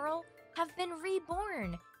Pokémon Pearl have been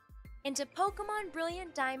reborn into Pokémon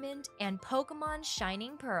Brilliant Diamond and Pokémon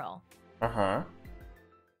Shining Pearl. Uh-huh.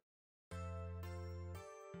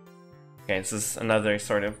 Okay, this is another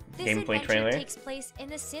sort of gameplay trailer. This adventure takes place in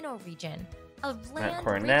the Sinnoh region, a land rich in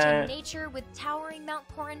Coronet. nature with towering Mount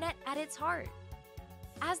Coronet at its heart.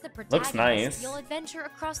 As the protagonist, Looks nice. you'll adventure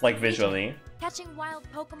across Like the region, visually. catching wild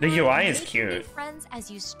Pokémon The UI and is making new cute. friends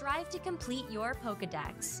as you strive to complete your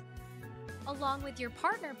Pokédex. Along with your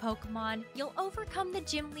partner Pokémon, you'll overcome the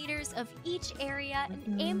gym leaders of each area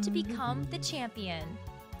and aim to become the champion.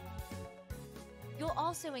 You'll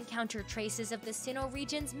also encounter traces of the Sinnoh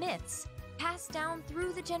region's myths, passed down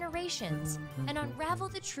through the generations, and unravel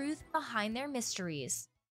the truth behind their mysteries.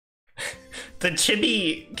 The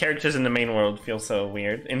chibi characters in the main world feel so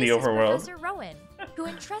weird in the This is overworld. Professor Rowan, who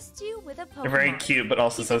entrusts you with a Pokémon. They're very cute, but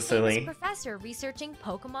also He's so a famous silly. professor researching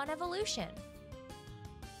Pokémon evolution.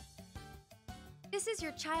 This is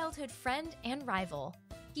your childhood friend and rival.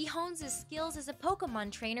 He hones his skills as a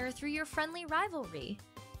Pokémon trainer through your friendly rivalry.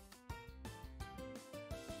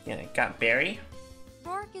 Yeah, got Barry.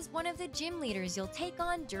 Rourke is one of the gym leaders you'll take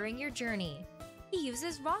on during your journey. He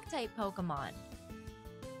uses Rock-type Pokémon.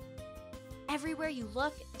 Everywhere you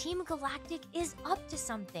look, Team Galactic is up to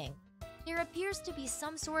something. There appears to be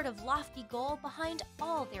some sort of lofty goal behind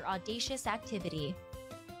all their audacious activity.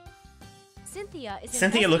 Cynthia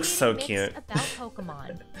looks so investigating cute. myths about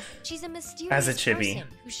Pokémon. She's a mysterious As a chibi. person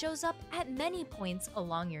who shows up at many points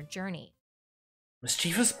along your journey.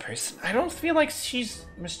 Mischievous person? I don't feel like she's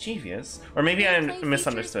mischievous. Or maybe I Gameplay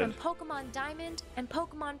misunderstood. features from Pokémon Diamond and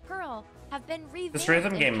Pokémon Pearl have been revamped This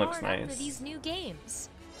rhythm and game looks powered up nice. for these new games.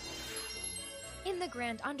 In the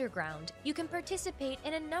Grand Underground, you can participate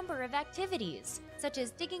in a number of activities, such as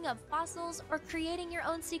digging up fossils or creating your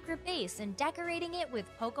own secret base and decorating it with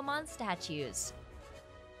Pokémon statues.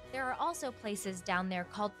 There are also places down there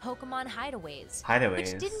called Pokémon Hideaways,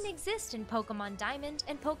 which didn't exist in Pokémon Diamond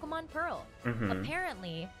and Pokémon Pearl.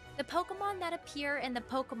 Apparently, the Pokémon that appear in the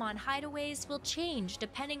Pokémon Hideaways will change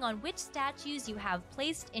depending on which statues you have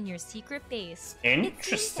placed in your secret base. It seems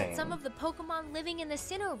Interesting. that some of the Pokémon living in the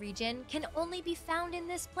Sinnoh region can only be found in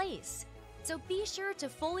this place. So be sure to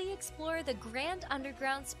fully explore the Grand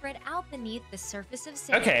Underground spread out beneath the surface of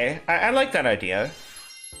Sinnoh. Okay, I like that idea.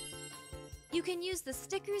 You can use the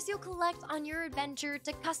stickers you'll collect on your adventure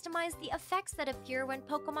to customize the effects that appear when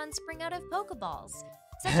Pokémon spring out of Pokeballs,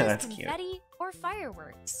 such as That's cute. confetti or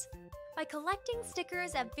fireworks. By collecting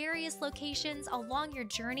stickers at various locations along your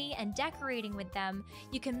journey and decorating with them,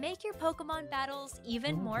 you can make your Pokémon battles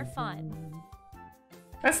even more fun.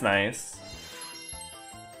 That's nice.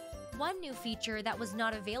 One new feature that was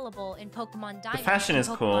not available in Pokemon Diamond fashion and is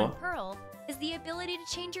Pokemon cool. Pearl is the ability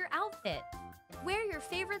to change your outfit. Wear your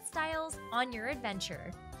favorite styles on your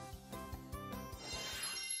adventure.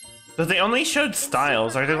 But they only showed In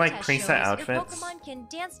styles. Super Are there like Contest preset shows, outfits? Your Pokemon can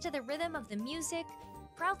dance to the rhythm of the music,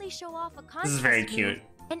 proudly show off a contest This is very move, cute.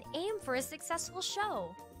 and aim for a successful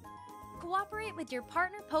show. Cooperate with your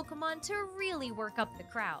partner Pokemon to really work up the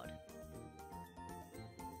crowd.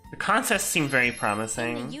 The contests seem very In the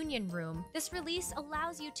promising. Union Room, this release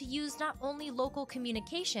allows you to use not only local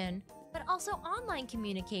communication, but also online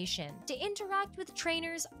communication to interact with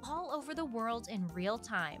trainers all over the world in real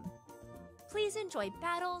time. Please enjoy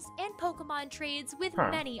battles and Pokemon trades with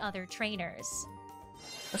many other trainers.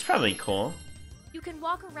 That's probably cool. You can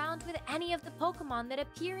walk around with any of the Pokemon that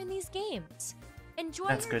appear in these games. Enjoy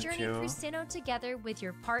That's your good journey too. through Sinnoh together with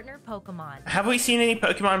your partner Pokemon. Have we seen any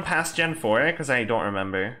Pokemon past Gen 4? Because I don't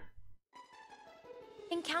remember.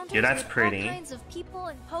 Encounters Dude, that's with pretty. all kinds of people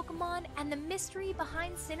and Pokemon and the mystery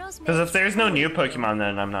behind Sinnoh's Because if myths there's no will new thrill you. Pokemon,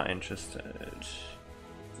 then I'm not interested.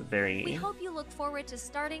 very... We hope you look forward to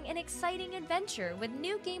starting an exciting adventure with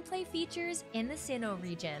new gameplay features in the Sinnoh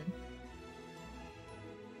region.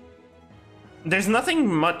 There's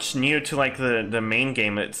nothing much new to like the main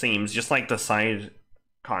game, it seems, just like the side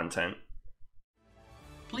content.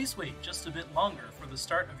 Please wait just a bit longer for the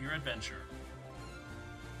start of your adventure.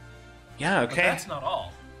 Yeah, But okay. that's not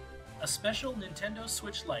all. A special Nintendo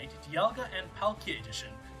Switch Lite Dialga and Palkia edition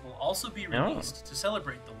will also be released to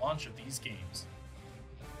celebrate the launch of these games.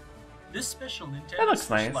 This special Nintendo looks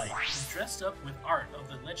Switch nice. Lite is dressed up with art of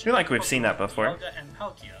the legendary I feel like we've seen that Pokemon before. Dialga and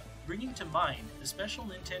Palkia, bringing to mind the special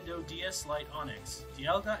Nintendo DS Lite Onyx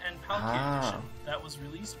Dialga and Palkia edition that was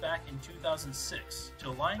released back in 2006 to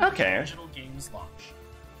align with the original game's launch.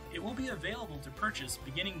 It will be available to purchase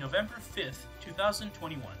beginning November 5th,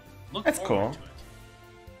 2021. Look That's forward cool. to it.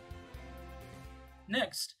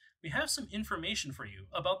 Next, we have some information for you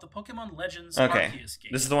about the Pokemon Legends Arceus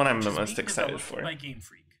game. This is the one I'm which the is most being excited developed for. by Game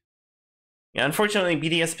Freak. Yeah, unfortunately,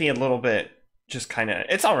 BDSP a little bit just kind of...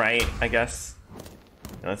 It's alright, I guess.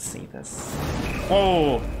 Let's see this.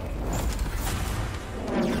 Whoa!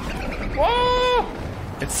 Whoa!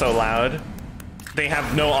 It's so loud. They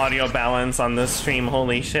have no audio balance on this stream,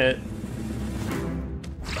 holy shit.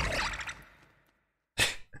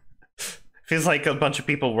 Feels like a bunch of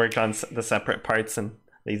people worked on the separate parts and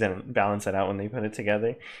they didn't balance it out when they put it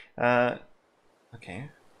together. Okay.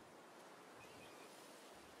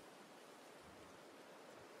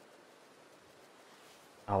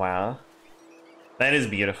 Oh wow. That is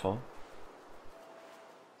beautiful.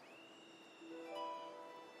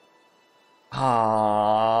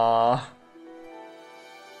 Aww.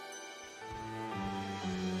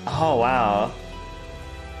 Oh wow.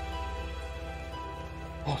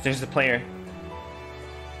 Oh, there's the player.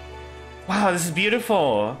 Wow, this is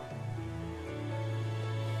beautiful.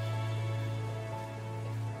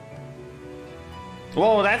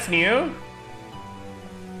 Whoa, that's new.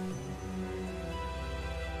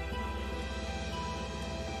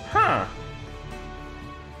 Huh.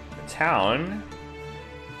 A town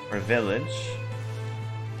or village.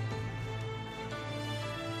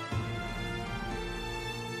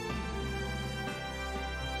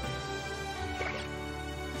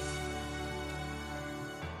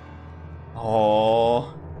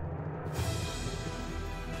 Oh.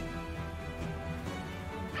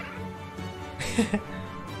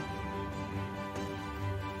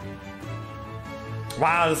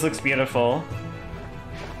 Wow, this looks beautiful.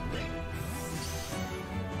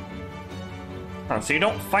 Oh, so you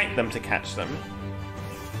don't fight them to catch them.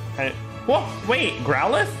 Whoa, wait,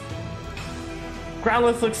 Growlithe?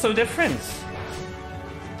 Growlithe looks so different.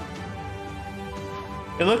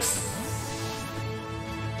 It looks...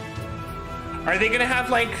 Are they gonna have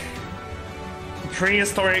like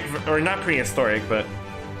prehistoric, or not prehistoric, but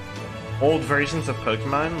old versions of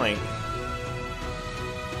Pokemon, like,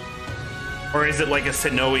 or is it like a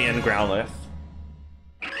Sinnohian Growlithe?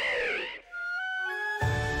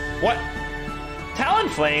 What?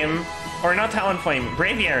 Talonflame, or not Talonflame,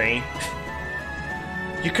 Braviary.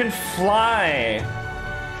 You can fly.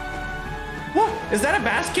 What? Is that a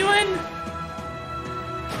Basculin?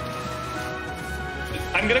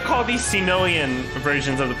 I'm gonna call these Sinnohian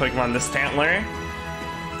versions of the Pokemon the Stantler.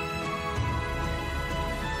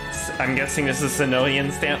 I'm guessing this is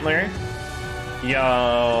Sinnohian Stantler.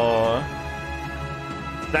 Yo.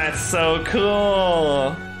 That's so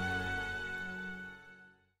cool.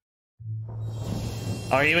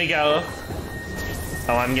 Oh, here we go.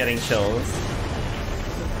 Oh, I'm getting chills.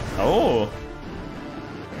 Oh.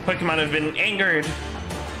 Pokemon have been angered.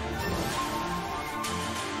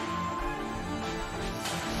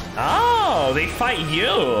 Oh, they fight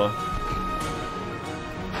you.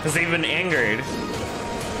 Because they've been angered.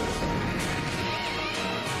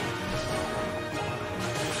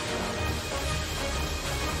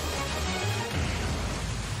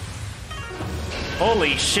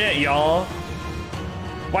 Holy shit, y'all.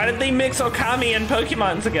 Why did they mix Okami and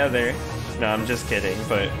Pokemon together? No, I'm just kidding,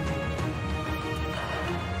 but...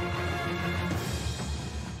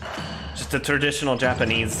 just a traditional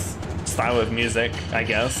Japanese style of music, I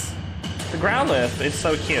guess. The Growlithe, it's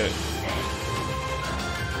so cute.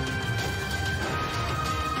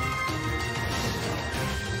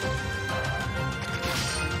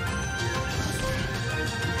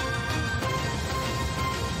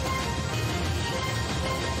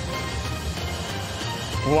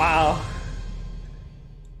 Wow.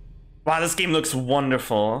 Wow, this game looks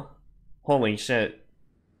wonderful. Holy shit.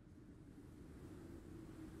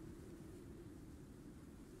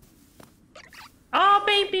 Oh,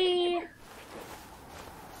 baby!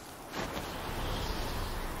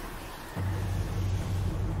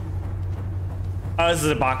 Oh, this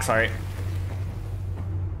is a box art.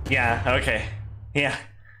 Yeah, okay. Yeah.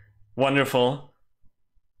 Wonderful.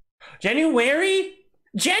 January?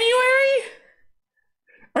 January?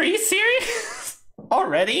 Are you serious?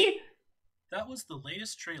 Already? That was the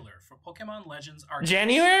latest trailer for Pokemon Legends Arceus.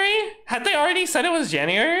 January? Had they already said it was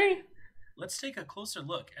January? Let's take a closer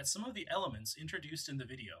look at some of the elements introduced in the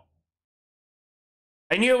video.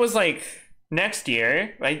 I knew it was like next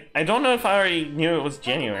year. I don't know if I already knew it was Pokemon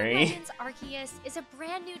January. Legends Arceus is a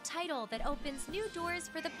brand new title that opens new doors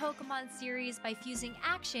for the Pokemon series by fusing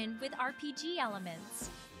action with RPG elements.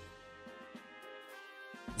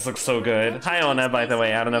 This looks so good. Hi Ona, by the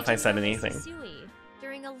way. I don't know if I said anything. Hisui,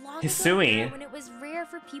 during a long Hisui? ago era when it was rare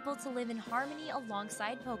for people to live in harmony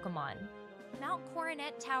alongside Pokemon. Mount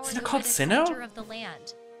Coronet towers Isn't it over called the Sinnoh? center of the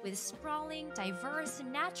land, with sprawling, diverse,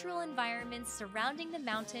 natural environments surrounding the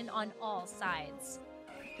mountain on all sides.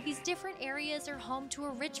 These different areas are home to a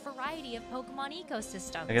rich variety of Pokemon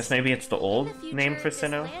ecosystems. I guess maybe it's the old In the future, name for this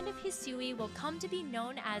Sinnoh? land of Hisui will come to be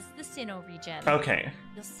known as the Sinnoh region. Okay.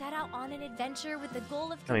 You'll set out on an adventure with the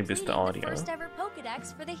goal of Let me boost completing the the audio. first ever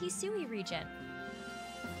Pokedex for the Hisui region.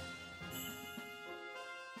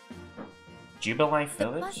 Jubilife The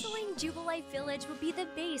Village? bustling Jubilife Village will be the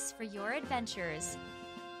base for your adventures.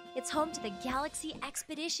 It's home to the Galaxy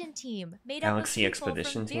Expedition Team, made Galaxy up of people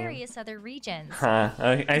Expedition from Team? various other regions. Huh,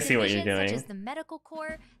 I see what you're Divisions doing. Such as the Medical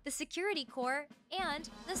Corps, the Security Corps, and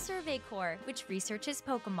the Survey Corps, which researches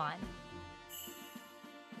Pokemon.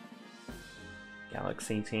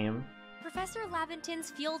 Galaxy team. Professor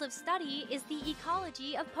Laventon's field of study is the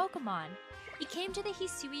ecology of Pokemon. He came to the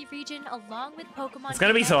Hisui region along with Pokemon. It's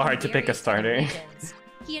gonna be so from hard to pick a various other starter. regions.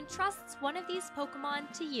 He entrusts one of these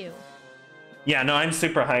Pokemon to you. Yeah, no, I'm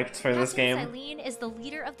super hyped for this Captain game. Eileen is the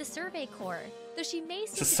leader of the Survey Corps. Though she may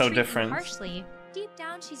seem is to so treat you different. harshly, deep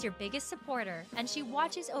down she's your biggest supporter, and she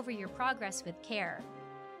watches over your progress with care.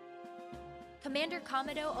 Commander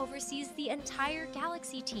Komodo oversees the entire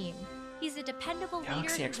Galaxy team. He's a dependable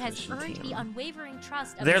Galaxy leader who has Expedition earned team. the unwavering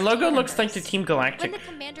trust of Their his logo team looks like the members. Team Galactic When the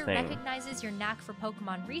commander thing. recognizes your knack for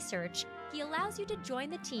Pokemon research, he allows you to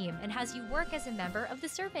join the team and has you work as a member of the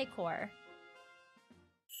Survey Corps.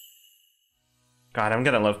 God, I'm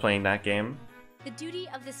gonna love playing that game. The duty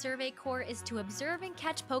of the Survey Corps is to observe and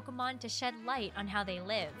catch Pokemon to shed light on how they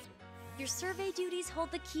live. Your survey duties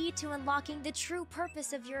hold the key to unlocking the true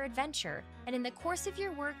purpose of your adventure, and in the course of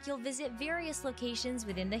your work, you'll visit various locations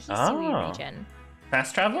within the Hisui Oh. region.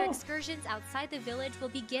 Fast Your travel? excursions outside the village will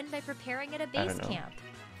begin by preparing at a I base don't know. camp.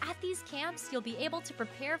 At these camps, you'll be able to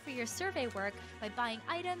prepare for your survey work by buying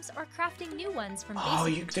items or crafting new ones from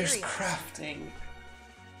basic there's materials. crafting.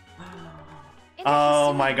 In the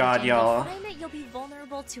Oh Hisui my god, region, y'all. You'll find that you'll be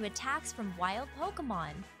vulnerable to attacks from wild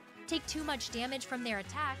Pokemon. Take too much damage from their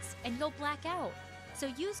attacks, and you'll black out. So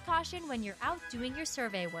use caution when you're out doing your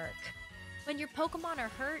survey work. When your Pokemon are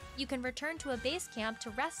hurt, you can return to a base camp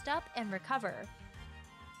to rest up and recover.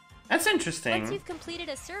 That's Once interesting. you've completed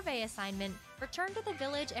a survey assignment, return to the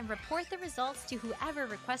village and report the results to whoever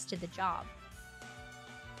requested the job.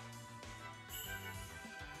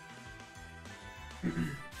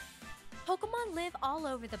 Pokemon live all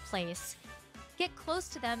over the place. Get close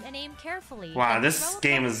to them and aim carefully. Wow, then this throw a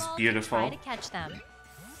game is Pokeball to beautiful. Try to catch them.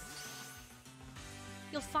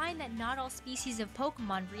 You'll find that not all species of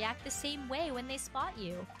Pokemon react the same way when they spot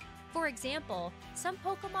you. For example, some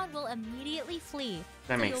Pokemon will immediately flee,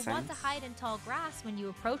 That so makes you'll want to sense. hide in tall grass when you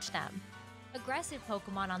approach them. Aggressive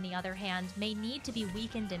Pokemon, on the other hand, may need to be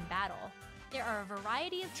weakened in battle. There are a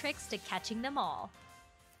variety of tricks to catching them all.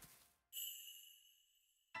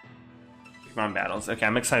 Pokemon battles. Okay,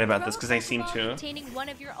 I'm excited about this because they seem Pokeball to. containing one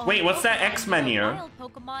of your own Wait, what's that Pokemon X with a menu? wild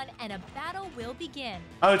Pokemon, and a battle will begin.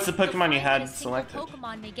 Oh, it's the You'll Pokemon find you that had a single selected.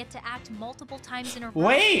 Pokemon may get to act multiple times in a row.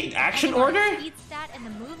 Wait, action depending on order? its speed stat and the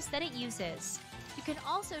moves that it uses. You can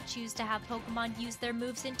also choose to have Pokemon use their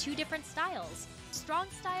moves in two different styles: Strong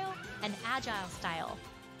Style and Agile Style.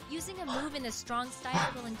 Using a move in the Strong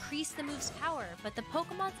Style will increase the move's power, but the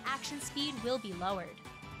Pokemon's action speed will be lowered.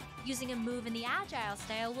 Using a move in the Agile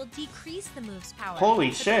Style will decrease the move's power. Holy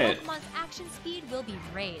but shit. The Pokemon's action speed will be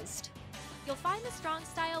raised. You'll find the Strong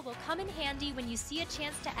Style will come in handy when you see a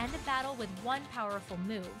chance to end a battle with one powerful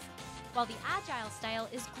move, while the Agile Style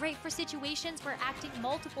is great for situations where acting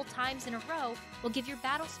multiple times in a row will give your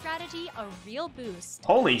battle strategy a real boost.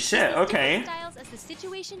 Holy shit, Use these okay. different styles as the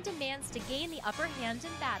situation demands to gain the upper hand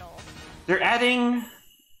in battle. They're adding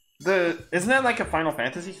the. Isn't that like a Final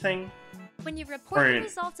Fantasy thing? When you report Or the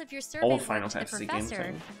results of your survey old work Final to the Fantasy game professor,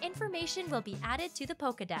 thing. information will be added to the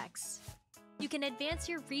Pokédex. You can advance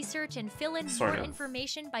your research and fill in Sort more of.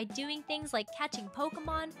 information by doing things like catching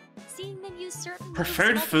Pokemon, seeing them use certain moves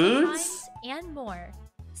Preferred multiple foods? times, and more.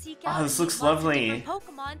 Seek Oh, out this and looks meet lots of lovely. different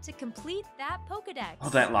Pokemon to complete that Pokedex. Oh,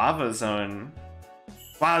 that lava zone.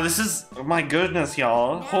 Wow, this is, my goodness,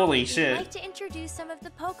 y'all. Now, Holy we'd shit. like to introduce some of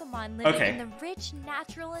the Pokemon living Okay. in the rich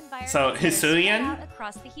natural environment So, that are spread Hisuian? out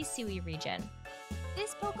across the Hisui region.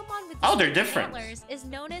 This Pokemon with Oh, they're distinct different. antlers is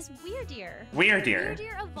known as Weirdeer. Weirdeer.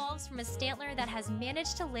 Weirdeer evolves from a Stantler that has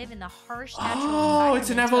managed to live in the harsh natural Oh, it's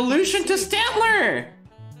an environment of the evolution to Hisui region. Stantler!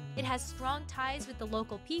 It has strong ties with the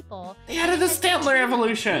local people. They added the and has been Stantler treated with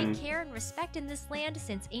evolution. great care and respect in this land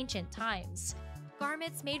since ancient times.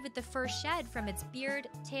 Garments made with the fur shed from its beard,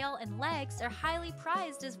 tail, and legs are highly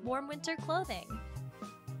prized as warm winter clothing.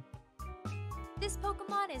 This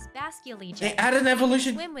Pokemon is Basculegion. They added an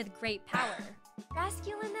evolution. Swim with great power.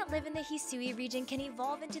 Basculin that live in the Hisui region can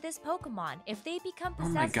evolve into this Pokemon if they become Oh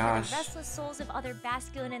my possessed by gosh. the restless souls of other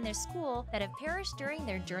Basculin in their school that have perished during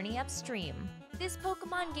their journey upstream. This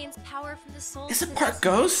Pokemon gains power from the souls Is it of part its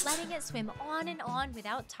ghost? letting it swim on and on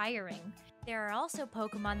without tiring. There are also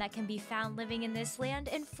Pokemon that can be found living in this land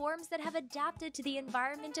in forms that have adapted to the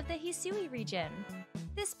environment of the Hisui region.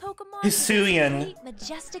 This Pokemon has Hisuian. great,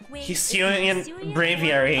 majestic wings. Hisuian Hisuian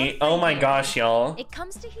Braviary. form of Oh my Braviary. gosh, y'all. It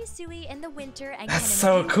comes to Hisui in the winter and That's can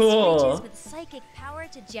so emit cool. screeches with psychic power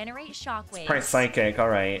to generate shockwaves. Part psychic,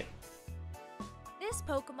 alright. This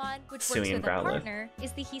Pokemon, which works Hisuian with Growlithe. a partner,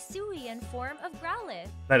 is the Hisuian form of Growlithe.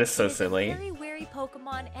 That is so It is a silly. very wary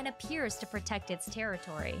Pokemon and appears to protect its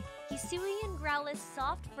territory. Hisuian Growlithe's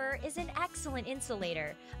soft fur is an excellent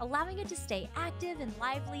insulator, allowing it to stay active and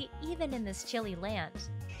lively even in this chilly land.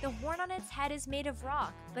 The horn on its head is made of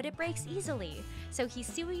rock, but it breaks easily, so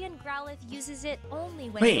Hisuian Growlithe uses it only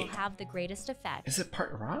when Wait. it will have the greatest effect. Is it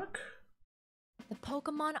part rock? The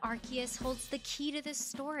Pokemon Arceus holds the key to this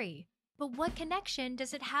story. But what connection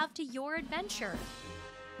does it have to your adventure?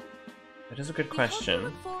 That is a good We hope question. you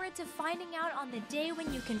look forward to finding out on the day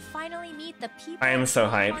when you can finally meet the people I am and so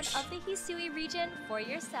Pokemon hyped. of the Hisui region for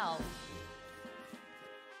yourself.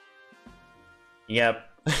 Yep.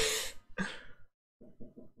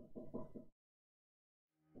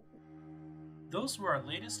 Those were our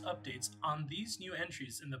latest updates on these new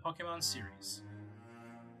entries in the Pokemon series.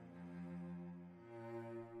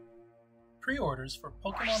 Pre-orders for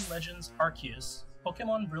Pokemon Legends Arceus,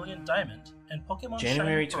 Pokemon Brilliant Diamond, and Pokemon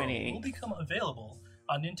January Shining Pearl 28th. will become available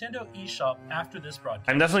on Nintendo eShop after this broadcast.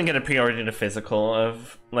 I'm definitely gonna pre-order the physical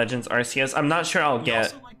of Legends Arceus. I'm not sure I'll We'd get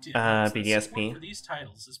also like to announce that support BDSP. for these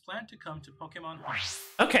titles is planned to come to Pokemon Home,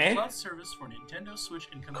 Okay, cloud service for Nintendo Switch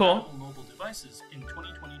and Cool. compatible mobile devices in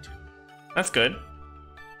 2022. that's good.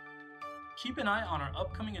 Keep an eye on our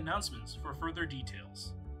upcoming announcements for further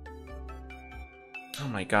details. Oh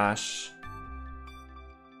my gosh.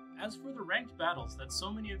 As for the ranked battles that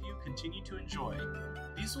so many of you continue to enjoy,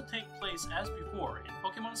 these will take place as before in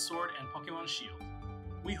Pokemon Sword and Pokemon Shield.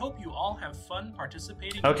 We hope you all have fun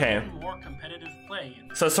participating Okay. in even more competitive play.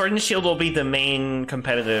 So Sword and Shield will be the main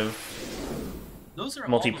competitive Those are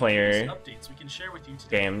multiplayer all the latest updates we can share with you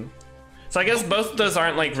today. game. So I guess both of those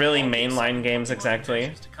aren't like really mainline games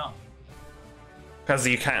exactly, To come. because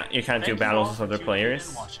you can't do Thank you battles all with for other tuning in players.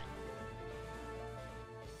 and watching.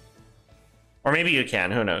 Or maybe you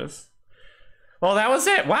can, who knows. Well, that was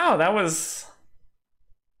it. Wow, that was...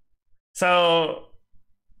 So,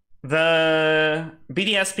 the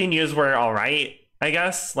BDSP news were alright, I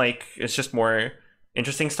guess. Like, it's just more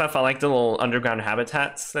interesting stuff. I like the little underground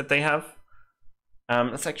habitats that they have.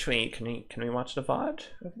 Let's actually... Can we watch the VOD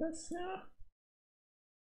of this now?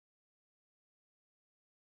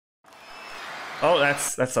 Oh,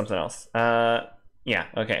 that's something else. Yeah,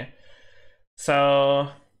 okay. So...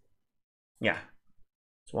 Yeah,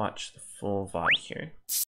 let's watch the full VOD here.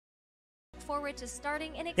 Forward to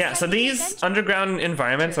starting an Yeah, so exciting these adventure underground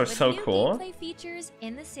environments are with so new cool. gameplay features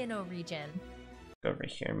in the Sinnoh region. Go over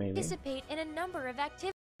here, maybe. Participate in a number of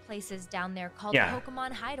activity places down there called Yeah.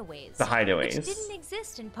 Pokemon Hideaways. The hideaways. Which didn't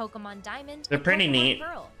exist in Pokemon Diamond. They're and pretty Pokemon neat.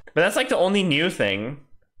 Pearl. But that's like the only new thing,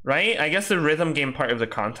 right? I guess the rhythm game part of the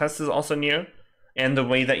contest is also new. And the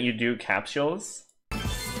way that you do capsules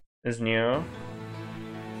is new.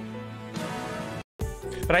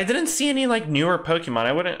 But I didn't see any like newer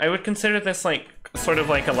Pokemon. I would consider this like sort of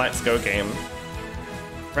like a Let's Go game.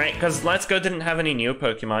 Right? Because Let's Go didn't have any new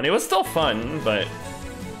Pokemon. It was still fun, but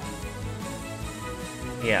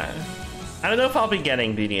yeah. I don't know if I'll be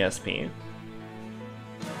getting BDSP.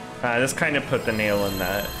 This kind of put the nail in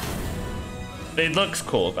that. It looks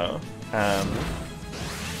cool though.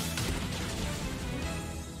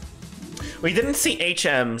 We didn't see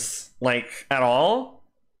HMs like at all,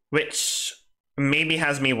 which maybe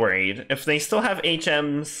has me worried. If they still have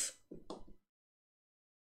HMs,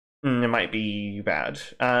 it might be bad.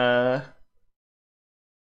 And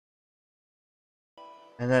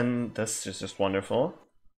then this is just wonderful.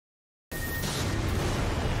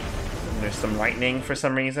 There's some lightning for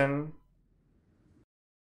some reason.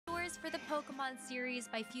 For the Pokemon series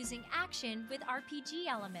by fusing action with RPG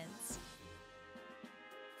elements.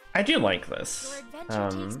 I do like Your this. adventure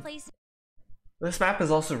takes place. This map is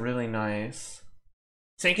also really nice.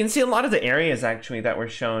 So you can see a lot of the areas actually that were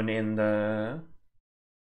shown in the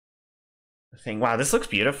thing. Wow, this looks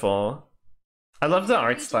beautiful. I love the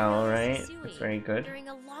art style, right? It's very good. During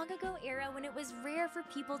a long ago era when it was rare for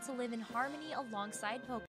people to live in harmony alongside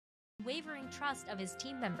Pokemon, wavering trust of his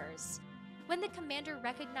team members. When the commander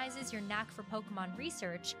recognizes your knack for Pokemon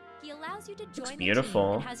research, he allows you to join the team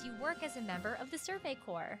and has you work as a member of the Survey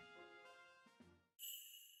Corps.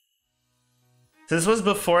 So this was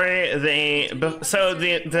before they... So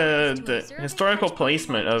the historical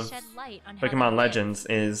placement of Pokemon Legends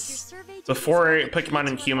is before Pokemon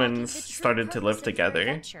and humans started to live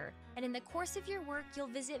together. And in the course of your work, you'll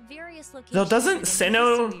visit various locations. Though doesn't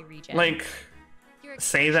Sinnoh, like,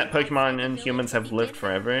 say that Pokemon and humans have lived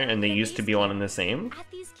forever and they used to be one and the same? At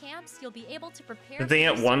these camps, you'll be able to prepare. Did they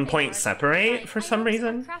at one point separate for some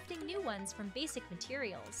reason? Crafting new ones from basic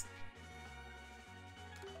materials.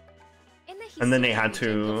 And then they had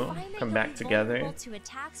to come back together. To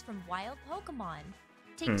attacks from wild Pokemon.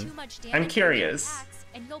 Take too much damage. I'm curious.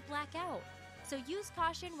 And you'll black out. So use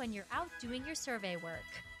caution when you're out doing your survey work.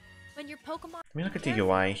 When your Pokemon. Let me look at the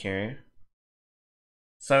UI here.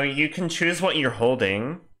 So you can choose what you're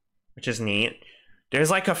holding, which is neat.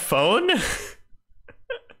 There's like a phone.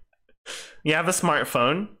 You have a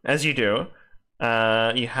smartphone, as you do.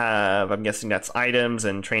 You have, I'm guessing that's items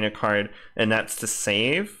and trainer card, and that's to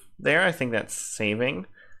save there. I think that's saving.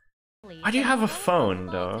 Why do you have a phone,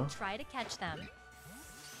 though? Try to catch them.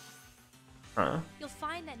 Huh. You'll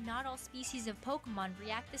find that not all species of Pokemon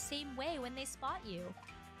react the same way when they spot you.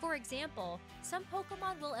 For example, some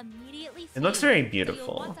Pokemon will immediately It looks very you'll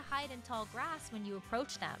beautiful. want to hide in tall grass when you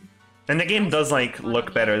approach them. And the game does like Pokemon, look on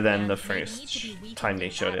the better other than hand, the may need first to be weakened time they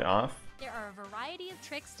in showed it battle. off. There are a variety of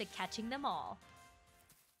tricks to catching them all.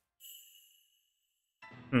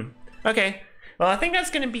 Okay. Well, I think that's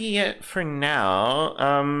gonna be it for now.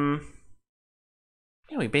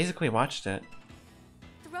 Yeah, we basically watched it.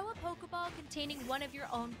 Throw a Pokeball containing one of your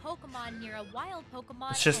own Pokemon near a wild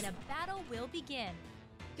Pokemon It's just- and a battle will begin.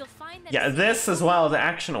 You'll find that Yeah, this as well, the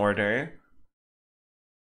action order.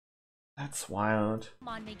 That's wild.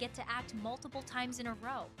 Pokemon may get to act multiple times in a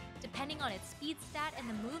row, depending on its speed stat and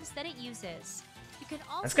the moves that it uses. You can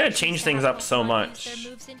also That's gonna choose change to things have up so Pokemon much. use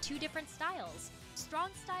their moves in two different styles, strong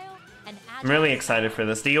style and agile. I'm really excited for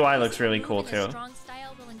this. The UI looks Using a really move cool in a too. Strong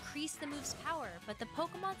style will increase the move's power, but the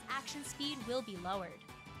Pokemon's action speed will be lowered.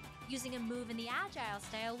 Using a move in the agile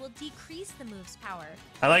style will decrease the move's power.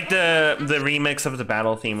 I like the remix of the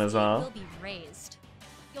battle theme as Speed will well. be raised.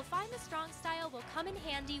 You'll find the strong style will come in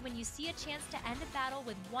handy when you see a chance to end a battle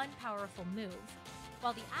with one powerful move,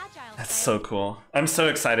 while the agile That's style so cool. I'm so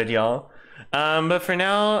excited, y'all. But for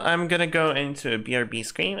now, I'm gonna go into a BRB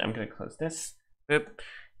screen. I'm gonna close this. Boop.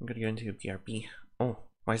 I'm gonna go into a BRB. Oh,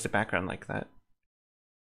 why is the background like that?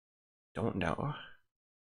 Don't know.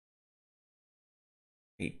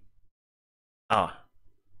 Wait. Oh.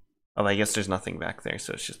 Oh, I guess there's nothing back there,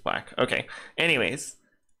 so it's just black. Okay. Anyways,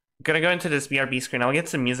 I'm gonna go into this BRB screen. I'll get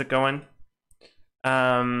some music going.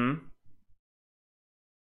 And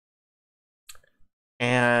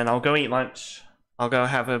I'll go eat lunch. I'll go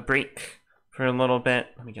have a break for a little bit.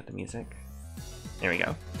 Let me get the music. There we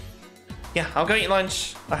go. Yeah, I'll go eat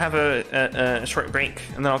lunch. I'll have a short break,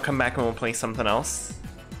 and then I'll come back and we'll play something else.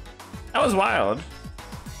 That was wild.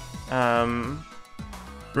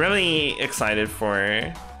 Really excited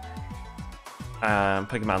for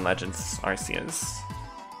Pokemon Legends Arceus.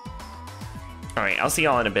 Alright, I'll see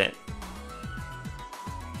y'all in a bit.